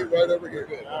 We're gonna meet right over here.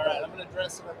 Good. All right, I'm gonna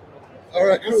dress it up a little bit. All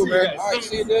right, We'll cool, see you man. guys. All right,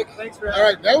 see you, Nick. Thanks for All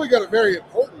having right, now we got a very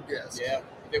important guest, Yeah,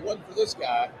 if it wasn't for this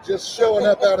guy, just showing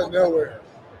up out of nowhere,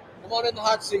 come on in the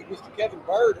hot seat, Mr. Kevin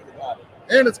Bird, everybody.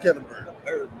 and it's Kevin Bird. The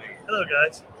Bird Man. Hello,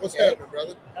 guys. What's Okay. happening,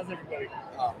 brother? How's everybody?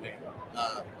 Oh man,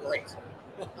 great.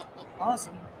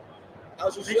 Awesome.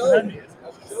 How's your Thanks for show? having me.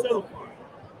 How's your show? So fun.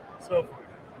 So fun.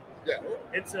 Yeah,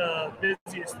 It's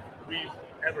busiest we've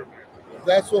ever been.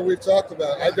 that's what we've talked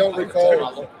about. I don't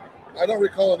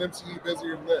recall an MCE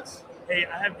busier than this. Hey,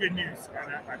 I have good news,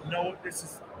 and I know this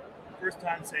is the first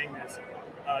time saying this.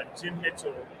 Jim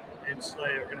Mitchell and Schley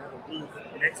are going to have a booth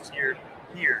next year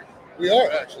here. We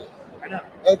are actually. I know.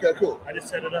 Okay, cool. I just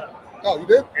set it up, Oh, you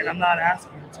did? and I'm not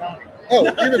asking you to tell me. Oh,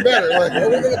 even better. Like, Well,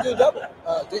 we're gonna do double.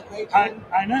 Didn't they? I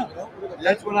know. You know, we're gonna-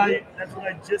 That's what I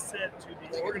just said to the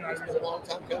It's organizers. been a long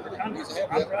time coming. I'm He's a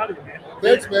happy. proud of you, man.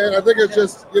 thanks, man. I think it's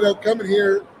just coming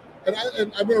here, and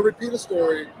I'm going to repeat a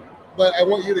story, but I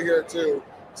want you to hear it too.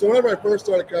 So whenever I first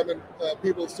started coming,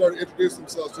 people started introducing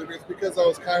themselves to me. It's because I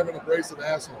was kind of an abrasive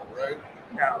asshole, right?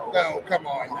 No, No, come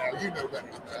on now, you know better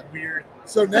than that. weird.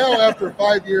 So now, after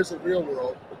 5 years of Real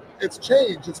World, it's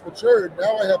changed, it's matured.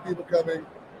 Now I have people coming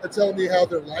and telling me how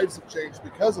their lives have changed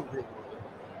because of Real World,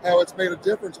 how it's made a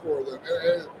difference for them.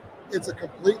 And it's a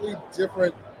completely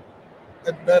different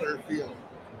and better feeling.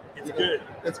 It's good.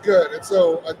 It's good. And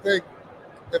so I think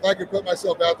if I could put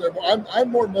myself out there,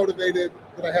 I'm more motivated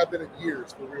than I have been in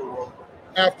years for Real World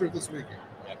after this weekend.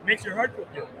 It makes your heart feel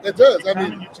good. It does. You I come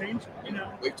mean, and you change,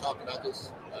 We've talked about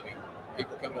this. I mean,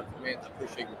 people come up to me, I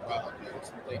appreciate your product, man.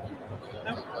 So thank you.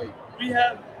 Like, we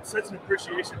have such an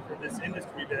appreciation for this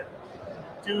industry that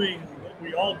doing what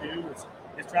we all do is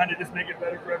is trying to just make it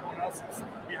better for everyone else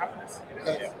behind us.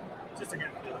 It's just a good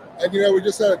feeling. And we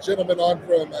just had a gentleman on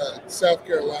from South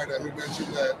Carolina who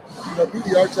mentioned that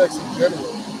PDR techs in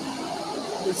general,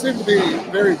 they seem to be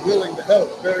very willing to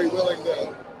help, very willing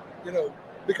to,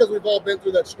 because we've all been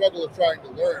through that struggle of trying to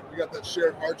learn. We got that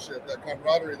shared hardship, that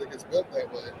camaraderie that gets built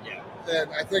that way. Yeah.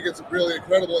 And I think it's really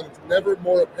incredible, and it's never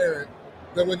more apparent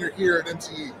than when you're here at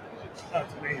NTE.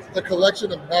 That's amazing. The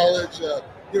collection of knowledge,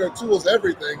 tools,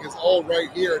 everything is all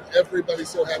right here, and everybody's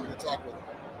so happy to talk with them.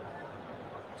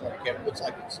 Sorry, Kevin, looks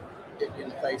like it's hitting you in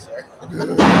the face there.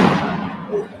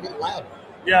 Oh, getting loud.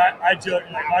 Yeah, I joke,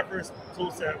 like my first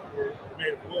tool set were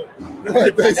made of wood.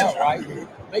 Right, I know, right?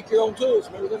 Make your own tools.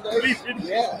 Remember them days?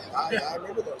 Yeah, I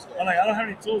remember those days. I'm like, I don't have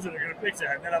any tools that are going to fix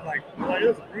that. And then I'm like, well, it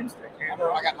was a broomstick. I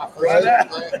remember I got my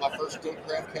first Dent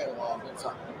Craft catalog. It's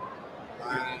like,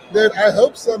 Then I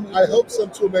hope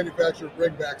some tool manufacturer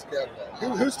bring back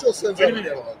catalog. Who still sends out a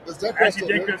catalog? Does that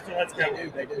Actually, Denko still has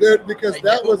catalog. They do. Dude, because They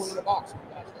that put one was in a box.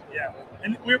 Yeah,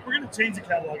 and we're going to change the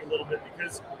catalog a little bit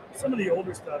because some of the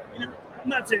older stuff, I'm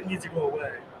not saying it needs to go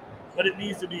away, but it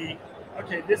needs to be,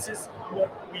 okay, this is what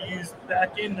we used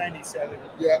back in 97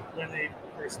 when they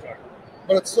first started.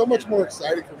 But it's so much more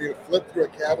exciting for me to flip through a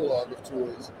catalog of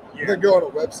tools Yeah. than go on a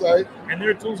website. And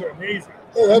their tools are amazing.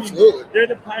 Oh, absolutely. They're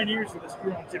the pioneers for the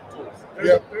screw-on-tip tools.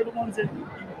 They're the ones that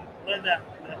led that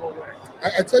whole way.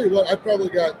 I tell you what, I probably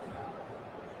got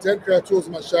 10 craft tools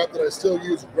in my shop that I still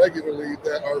use regularly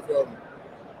that are from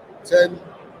 10,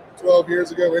 12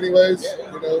 years ago anyways.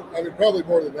 Probably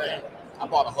more than that. I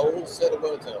bought a whole set of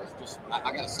wheel tails. I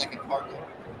got a second part.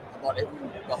 I bought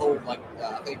the whole, I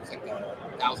think it's like a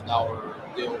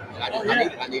 $1,000 deal. And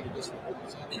I needed this one.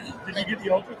 Did you get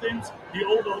the ultra thins? The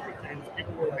old ultra thins,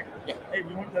 people were like, hey,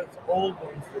 we want those old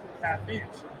ones that half inch.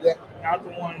 Yeah. Not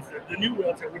the ones that the new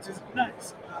wheel tail, which is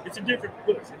nice. It's a different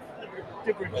push. It's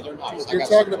different. Yeah, they're nice. You're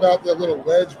talking about the little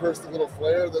wedge versus the little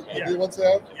flare that the new ones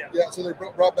have? Yeah. So they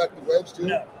brought back the wedge too?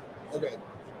 No. Okay.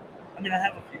 I mean, I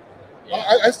have a few.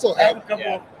 Yeah. I still have have a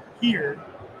couple here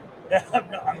that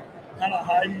I'm kind of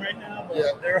hiding right now,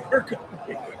 but there are a couple.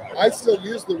 I still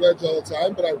use the wedge all the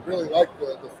time, but I really like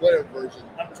the flared version.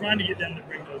 I'm trying to get them to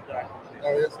bring those back.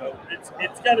 Oh, yeah. So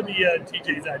it's got to be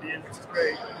TJ's idea, which is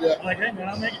great. Yeah. I'm like, hey, man,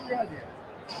 I'll make it your idea.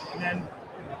 And then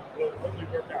we'll hopefully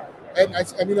work out.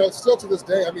 And still to this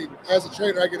day, as a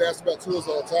trainer, I get asked about tools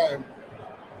all the time.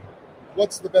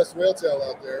 What's the best whale tail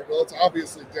out there? Well, it's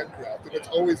obviously Dentcraft, and it's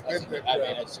always been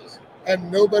Dentcraft.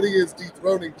 And nobody is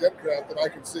dethroning Dentcraft that I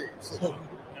can see. So.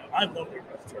 No, I love their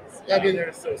best tools.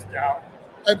 They're so stout.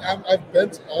 And I've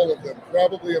bent all of them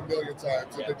probably a million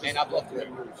times. And I've left the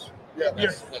roofs. Yeah,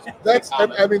 that's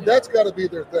got to be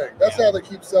their thing. That's how they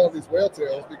keep selling these whale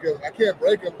tails, because I can't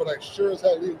break them, but I sure as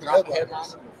hell leave the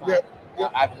headliners.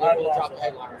 I've literally dropped the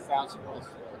headliner and found some else.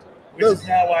 Which is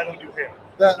now why I don't do hair.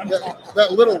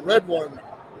 That little red one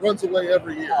runs away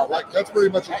every year. That's pretty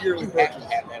much a yearly purchase.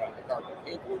 Have that on the carpet.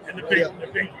 And the pinky. The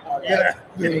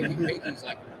pinky's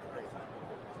like.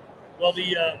 Well,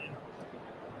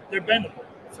 they're bendable,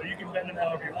 so you can bend them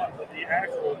however you want. But the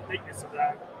actual thickness of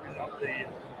that,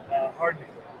 the hardening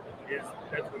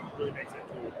that's what really makes that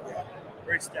tool. Yeah.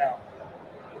 Very stout.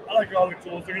 I like all their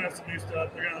tools. They're gonna have some new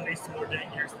stuff. They're gonna release some more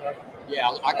dent gear stuff. Yeah,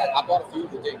 I bought a few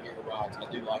of the dent gear rods. I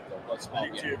do like those small. I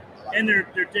do too. And they're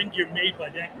dent gear made by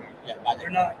dent gear. Yeah, they're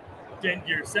not dent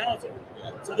gear salesmen.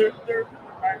 Yeah. So they're.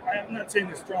 I'm not saying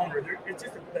they're stronger. It's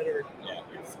just a better. Yeah.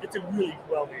 It's a really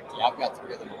well made tool. Yeah, I've got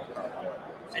 3 of them.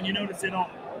 And you notice they don't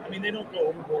go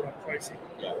overboard on pricing.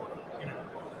 Yeah.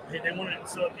 They want it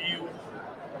so to you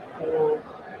for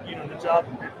the job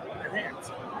at hand.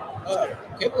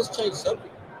 Kevin, let's change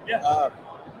subject. Yeah.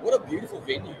 What a beautiful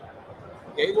venue.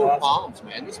 Gaylord Palms,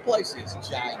 man. This place is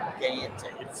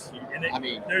gigantic.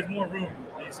 There's more room.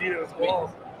 You see those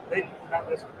walls.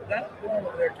 That wall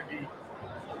over there could be.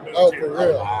 Oh, for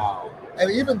real. Wow. And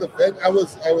even the venue, I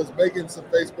was making some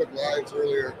Facebook Lives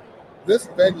earlier. This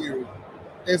venue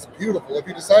is beautiful. If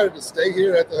you decided to stay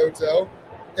here at the hotel,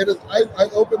 it is. I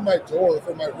opened my door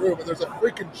for my room, and there's a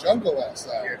freaking jungle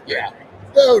outside. Yeah.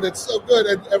 Dude, it's so good.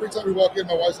 And every time we walk in,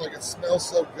 my wife's like, it smells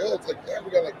so good. It's like, damn,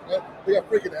 we got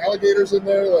freaking alligators in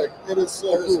there. Like, it is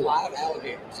so There's cool. live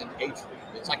alligators in H.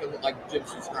 It's like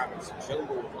Jim's describing. It's a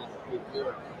jungle with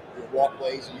your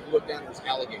walkways, and you look down, there's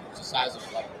alligators the size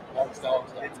of large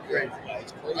dogs. It's crazy. Yeah,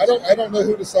 it's crazy. I don't know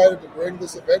who decided to bring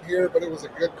this event here, but it was a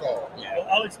good call. Yeah. Well,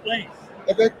 I'll explain.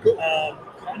 Okay, cool.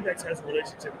 Convex has a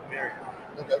relationship with Marriott.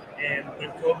 Okay. And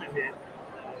when COVID hit,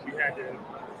 we had to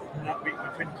we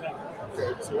couldn't come.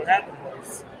 Okay. So what happened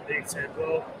was they said,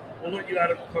 well, we'll let you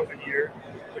out of the COVID year,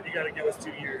 but you got to give us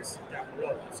 2 years down the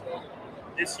road. So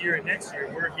this year and next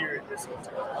year, we're here at this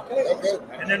hotel. Okay.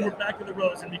 And then we're back to the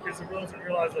Rosen because the Rosen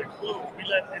realized, like, whoa, we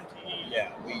let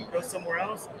MTE go somewhere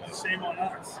else. Shame on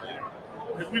us.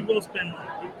 Because we will spend money.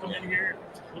 We come in here,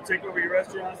 we'll take over your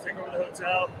restaurants, take over the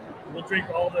hotel, we'll drink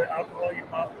all the alcohol you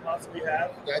possibly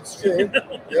have. That's true.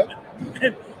 Yep.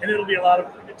 And it'll be a lot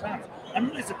of good times. I'm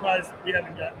really surprised we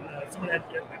haven't gotten someone had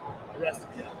gotten arrested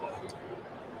yet.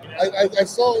 I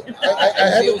saw.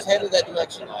 I He was headed that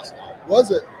direction last night.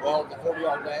 Was it? Well, the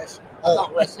 40-yard dash. I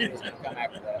thought wrestling was going to come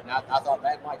after that, and I thought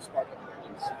that might spark up the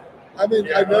news. I mean,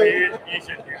 Yeah, I know. you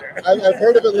should do that. I've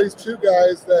heard of at least 2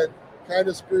 guys that kind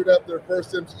of screwed up their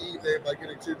first MTE day by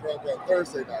getting too drunk on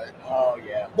Thursday night. Oh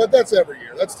yeah. But that's every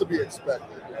year. That's to be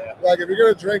expected. Yeah. Like if you're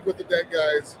gonna drink with the dead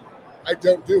guys, I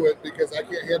don't do it because I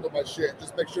can't handle my shit.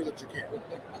 Just make sure that you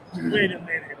can. Wait a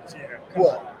minute, Jim. Come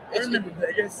What? on. I remember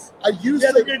Vegas. I used You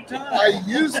had to. a good time. I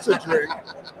used to drink,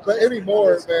 but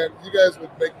anymore, man, you guys would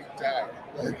make me die.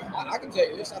 Like, I can tell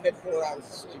you this: I've had 4 hours of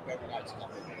sleep every night since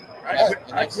I've been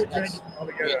here. I quit drinking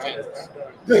altogether.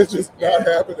 Yeah, it's just not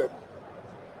happening.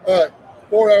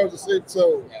 4 hours of sleep.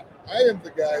 So Yeah. I am the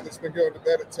guy that's been going to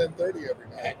bed at 10:30 every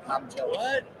night. I'm jealous.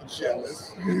 What? I'm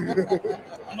jealous.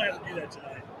 I might have to do that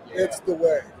tonight. Yeah. It's the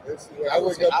way. It's the way. I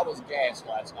was wake up- I was gassed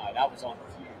last night. I was on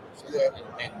the fumes.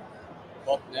 Yeah. And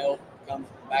Bucknell comes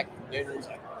back from dinner. He's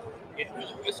like, "Get me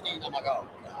some whiskey." And I'm like, "Oh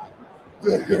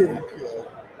God,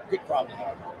 good problem to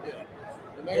have." Yeah.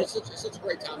 But man, it's such a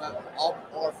great time. All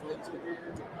our friends are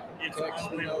here. It's Text,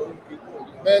 unbelievable. people.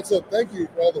 Man, so thank you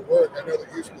for all the work I know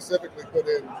that you specifically put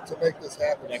in to make this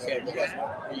happen. Yeah, okay, you guys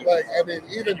are- Like, I mean,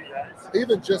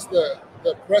 even just the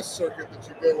press circuit that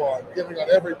you go on, getting on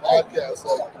every podcast,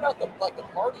 like, Talk about the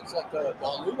parties, like the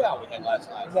luau we had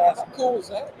last night. Awesome. How cool was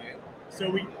that, man?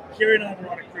 So Carrie and I were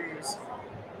on a cruise,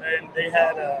 and they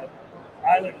had a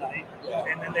island night, Yeah.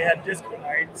 and then they had disco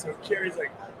night. So Carrie's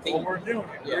like, "Well, we're doing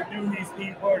it. Yeah. We're doing these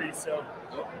theme parties." So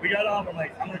Yep. we got off. I'm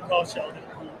like, "I'm gonna call Sheldon,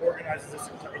 who organizes this.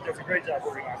 He does a great job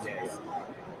organizing this,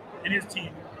 and his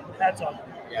team. Hats off."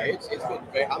 Yeah, it's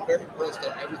been. I'm very impressed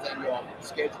at everything you all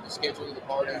the schedule of the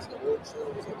parties, the award shows,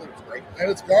 everything was great. and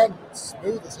it's gone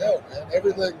smooth as hell, man.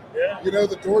 Everything, Yeah. you know,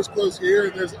 the doors close here,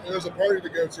 and there's a party to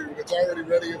go to, and it's already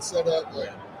ready and set up. Like,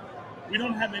 We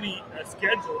don't have any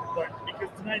schedule, but because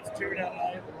tonight's Tear Down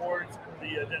Live Awards for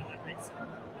the Dead Olympics and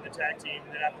the tag team,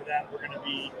 and then after that we're going to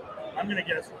be, I'm going to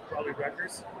guess, probably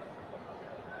Rutgers.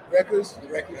 Records, The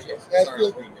records, yes, That's sorry,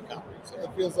 good. the company. So. it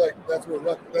feels like that's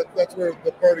where that's where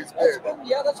the party's That's been. been,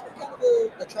 yeah, that's been kind of the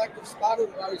attractive spot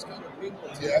of the always kind of been.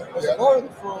 Yeah, There's yeah. a bar in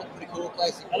the front, pretty cool,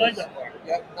 classic. I like that part.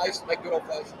 Yeah, nice, like good old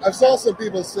fashioned. I saw some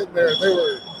people sitting there, and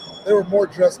they were more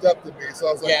dressed up than me, so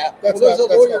I was like, Yeah, that's well, there's not, a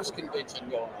that's lawyers not, convention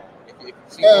going on. If you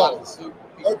see a lot of the suit,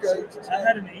 people in Okay. suits and I stuff.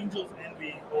 had an Angels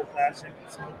Envy old fashioned,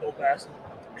 smoked old fashioned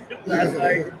last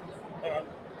night.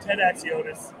 Ted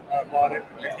Axiotis bought it,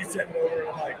 and he sent it over, and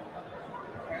I'm like,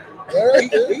 all right, We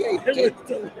dude. ate it dinner. was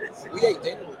delicious. We ate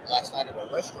dinner last night at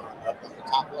a restaurant up on the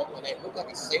top level, and it looked like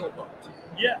a sailboat.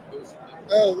 Yeah, It was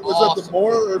Oh, was that the awesome.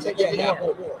 Moore or something? Yeah,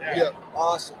 More. more. Yeah. Yeah.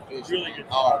 Awesome fish. Really man. good.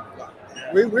 Oh, God.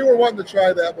 yeah. We were wanting to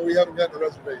try that, but we haven't gotten a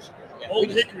reservation. Yeah, Old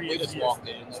we just, Hickory we is just the walked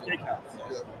in. steakhouse.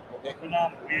 Yeah. Okay.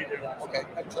 Phenomenal. We ate there last Okay, night.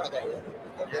 I tried that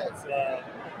yet.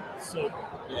 It's so good.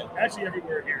 Yeah. Actually,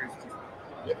 everywhere here is just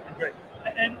Yeah. great.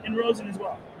 And Rosen as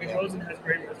well. I mean, Yeah. Rosen has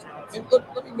great restaurants. And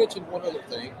let me mention one other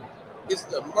thing. Is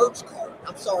the merch card.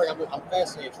 I'm sorry, I'm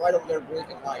fascinated. It's right over there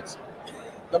blinking lights.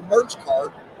 The merch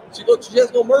card. She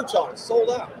has no merch on. It's sold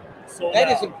out. Sold That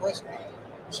out. has impressed me.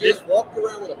 She just walked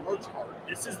around with a merch card.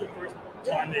 This is the first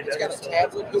time they've It's ever got a sold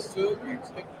tablet out. hooked to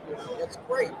it. That's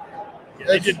great. Yeah,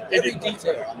 they It's did, they Every did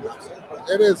detail. I'm not saying.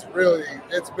 It is really,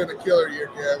 it's been a killer year,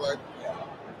 Kev. Like,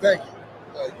 thank you.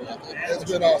 Like,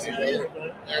 it's been awesome,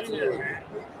 brother. Absolutely. man.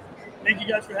 Thank you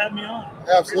guys for having me on.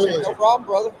 Absolutely. No problem,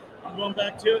 brother. I'm going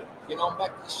back to it. Get on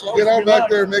back to the show. Get on Good back luck.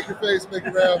 there, make your face, make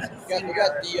your rounds. We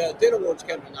got the dinner awards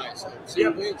coming tonight, so see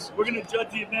Yeah, who wins. we're going to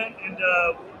judge the event, and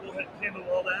we'll handle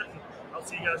all that. And I'll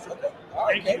see you guys soon. All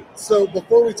right, Thank you. So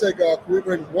before we take off, can we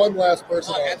bring one last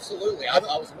person Oh, on? absolutely. I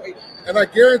was waiting. And I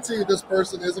guarantee this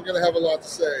person isn't going to have a lot to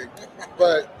say,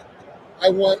 but I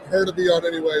want her to be on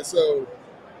anyway. So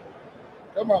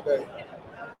come on, babe.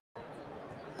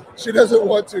 She doesn't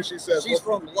want to, she says. She's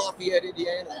from Lafayette,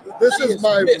 Indiana. This She is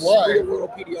my Miss wife.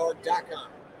 RealWorldPDR.com.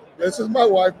 This is my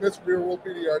wife, Miss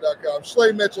RealWorldPDR.com,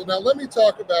 Schley Mitchell. Now, let me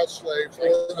talk about Schley for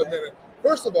a minute.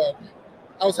 First of all,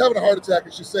 I was having a heart attack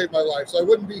and she saved my life, so I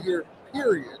wouldn't be here,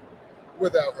 period,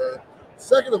 without her.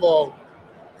 Second of all,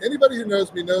 anybody who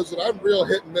knows me knows that I'm real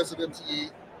hit and miss at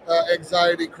MTE,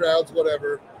 anxiety, crowds,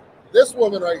 whatever. This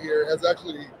woman right here has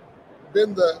actually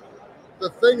been the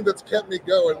thing that's kept me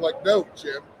going. Like, no,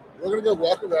 Jim, We're going to go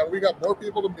walk around. We got more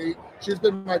people to meet. She's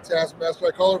been my taskmaster.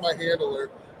 I call her my handler.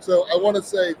 So I want to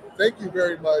say thank you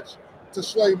very much to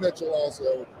Schley Mitchell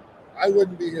also. I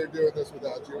wouldn't be here doing this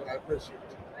without you, and I appreciate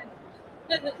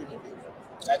it.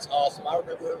 That's awesome. I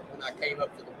remember when I came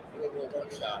up to the little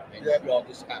workshop and you all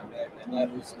just kind of met, and that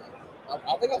was, I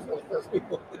think I was one of the first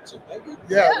people to Jim, maybe.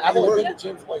 Yeah, I've only been to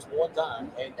Jim's place one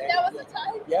time. And that was the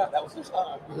time? Yeah, that was the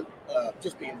time.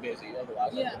 Just being busy,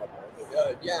 otherwise. Yeah.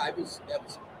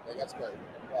 That's great. You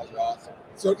guys are awesome.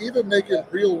 So even making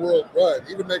real world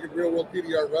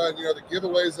PDR run, you know, the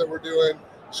giveaways that we're doing,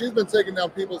 she's been taking down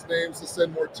people's names to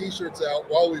send more t-shirts out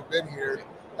while we've been here.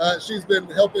 She's been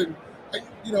helping,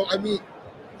 I meet,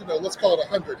 let's call it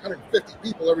 100, 150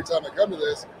 people every time I come to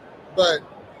this, but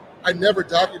I never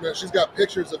document. She's got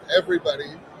pictures of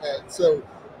everybody. So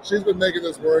she's been making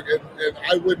this work, and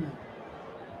I wouldn't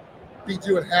be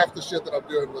doing half the shit that I'm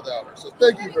doing without her. So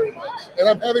thank you very much. And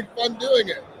I'm having fun doing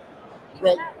it.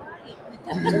 Right.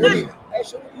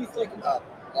 Ashley, what do you think about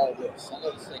all this? I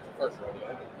know this ain't your first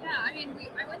rodeo. Yeah, I mean,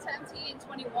 I went to MTE in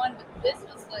 21, but this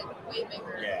was like way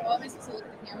bigger. Yeah. Well, am I supposed to look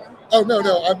at the camera? Oh, no.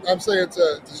 I'm saying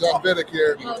to Jean Vinnick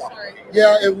here. Oh, sorry.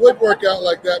 Yeah, it would work out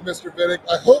like that, Mr. Vinnick.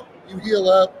 I hope you heal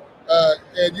up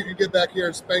and you can get back here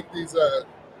and spank these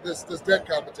this dead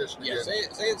competition again.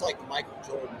 Yeah, Zan's like the Michael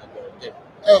Jordan of the dead.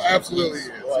 Oh, absolutely.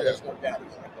 Well, there's no doubt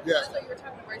he's like that. Yeah. That's what you were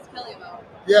talking to Bryce Kelly about.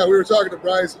 Yeah, we were talking to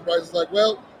Bryce, and Bryce is like,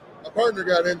 well, my partner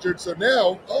got injured, so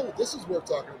now, this is worth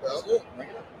talking about.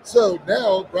 So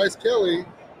now Bryce Kelly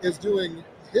is doing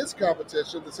his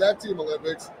competition, the Tag Team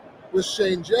Olympics, with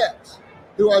Shane Jacks,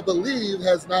 who I believe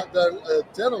has not done a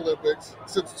Den Olympics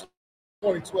since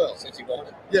 2012. Since he won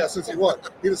it? Yeah, since he won.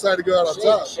 He decided to go out on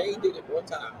top. Shane did it one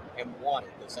time and won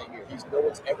it the same year. No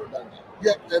one's ever done that.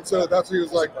 Yeah, and so that's what he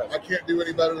was like, I can't do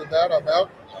any better than that, I'm out.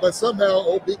 But somehow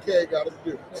old BK got him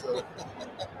to do it. So.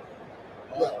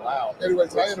 Wow.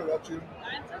 Anyways, I interrupt you.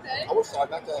 That's okay. I was sorry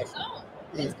about that.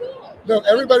 No, it's cool. No,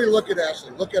 everybody look at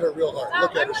Ashley. Look at her real hard.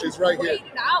 Look at her. She's right here.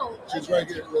 Out. She's right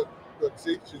here. Look,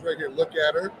 see? She's right here. Look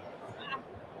at her.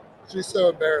 She's so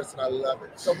embarrassed, and I love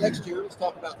it. So next year, let's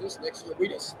talk about this. Next year,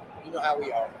 you know how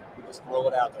we are. We just throw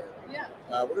it out there. Yeah.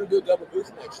 We're going to do a double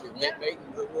booth next year. Yeah. Mate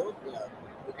and Good World.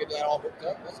 We'll get that all hooked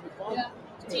up. That's going to be fun. Yeah.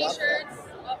 T-shirts,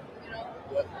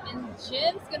 and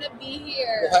Jim's going to be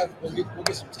here. We'll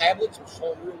get some tablets. We'll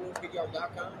show them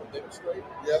realworldpdr.com. We'll demonstrate.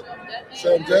 Yep.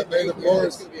 Show them Jet Made, of course.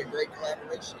 It's going to be a great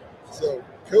collaboration. So,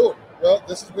 cool. Well,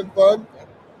 this has been fun. Yep.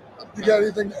 You got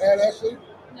anything to add, Ashley?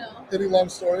 No. Any long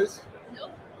stories?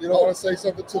 Nope. You don't want to say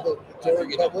something to the general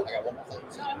public? I got one more thing.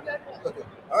 No, I'm good. Okay.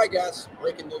 All right, guys.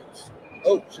 Breaking news.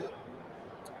 Oh, shit.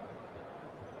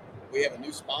 We have a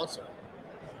new sponsor,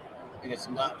 and it's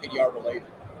not PDR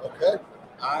related. Okay.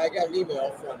 I got an email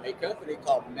from a company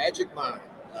called Magic Mind.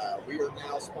 We are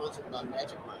now sponsored by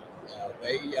Magic Mind.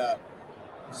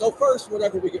 So first,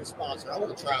 whenever we get a sponsor, I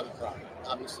want to try the product.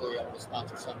 Obviously, I want to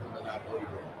sponsor something that I believe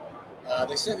in.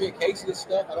 They sent me a case of this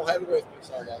stuff. I don't have it with me,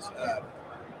 sorry guys.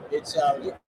 It's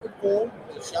liquid form.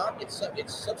 It's a shot. It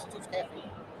substitutes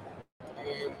caffeine,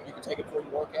 and you can take it for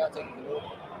your workout, take it for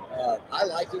work. I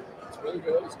like it. It's really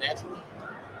good. It's natural.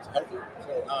 It's healthy.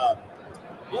 So,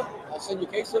 I'll send you a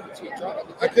case of it so you try it.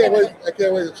 I can't wait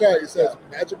to try it. You said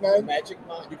Magic Mind? Magic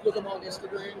Mind. You can look them on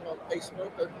Instagram and on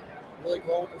Facebook. They're really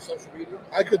growing their social media.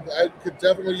 I could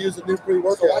definitely use a new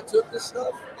pre-workout. So I took this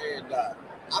stuff, and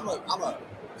I'm a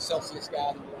Celsius guy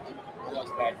in the morning. I know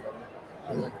it's bad for me.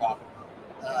 I drink coffee.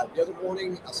 The other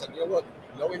morning, I said, you know what?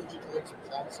 No energy drinks.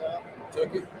 Try this out.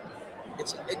 Took it.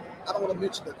 I don't want to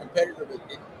mention their competitor, but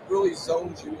it really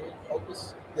zones you in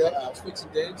focus. Yeah. Sweets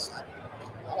and dense.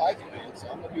 I like it, man. So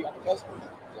I'm a customer.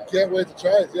 Can't wait to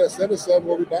try it. Yeah, send us some.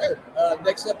 We'll be buying.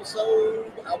 Next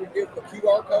episode, I will give a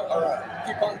QR code or a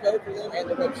coupon code for them and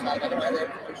their website. I don't have that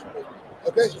information with me.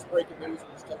 Okay. It's just breaking news.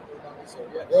 We're just telling everybody. So,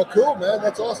 yeah. Well, cool, man.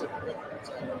 That's awesome.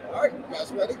 So, all right, you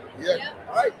guys ready? Yeah.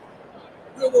 All right.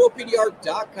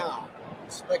 RealWorldPDR.com.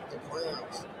 Respect the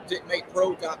clowns.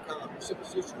 DitmatePro.com. Simple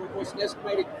solution for voice and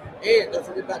estimating. And don't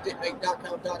forget about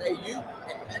DitMate.com.au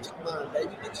and Magic Mind,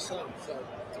 baby. Get you some. So,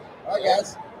 all right,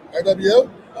 guys. RWO?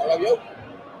 RWO.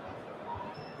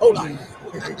 Hold on.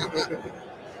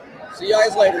 See you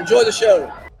guys later. Enjoy the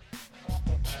show.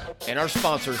 And our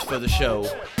sponsors for the show,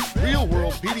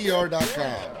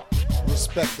 RealWorldPDR.com.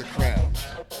 Respect the crown.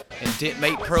 and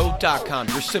DitMatePro.com,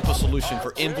 your simple solution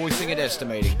for invoicing and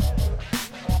estimating.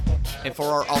 And for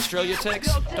our Australia techs,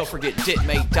 don't forget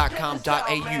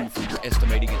DitMate.com.au for your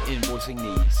estimating and invoicing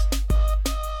needs.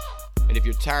 And if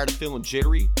you're tired of feeling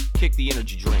jittery, kick the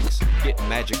energy drinks. Get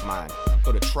Magic Mind.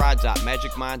 Go to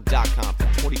try.magicmind.com for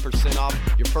 20% off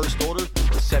your first order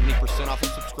or 70% off a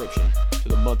subscription to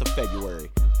the month of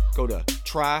February. go to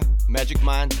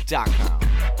trymagicmind.com.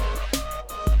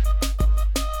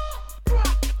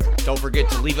 Don't forget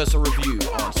to leave us a review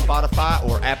on Spotify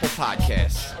or Apple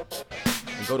Podcasts.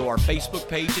 And go to our Facebook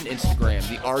page and Instagram,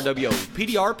 the RWO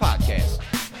PDR Podcast.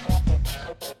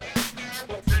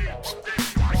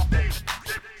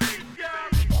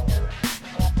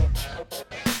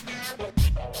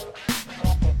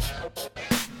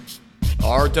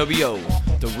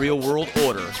 RWO, the real world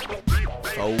order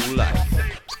for life.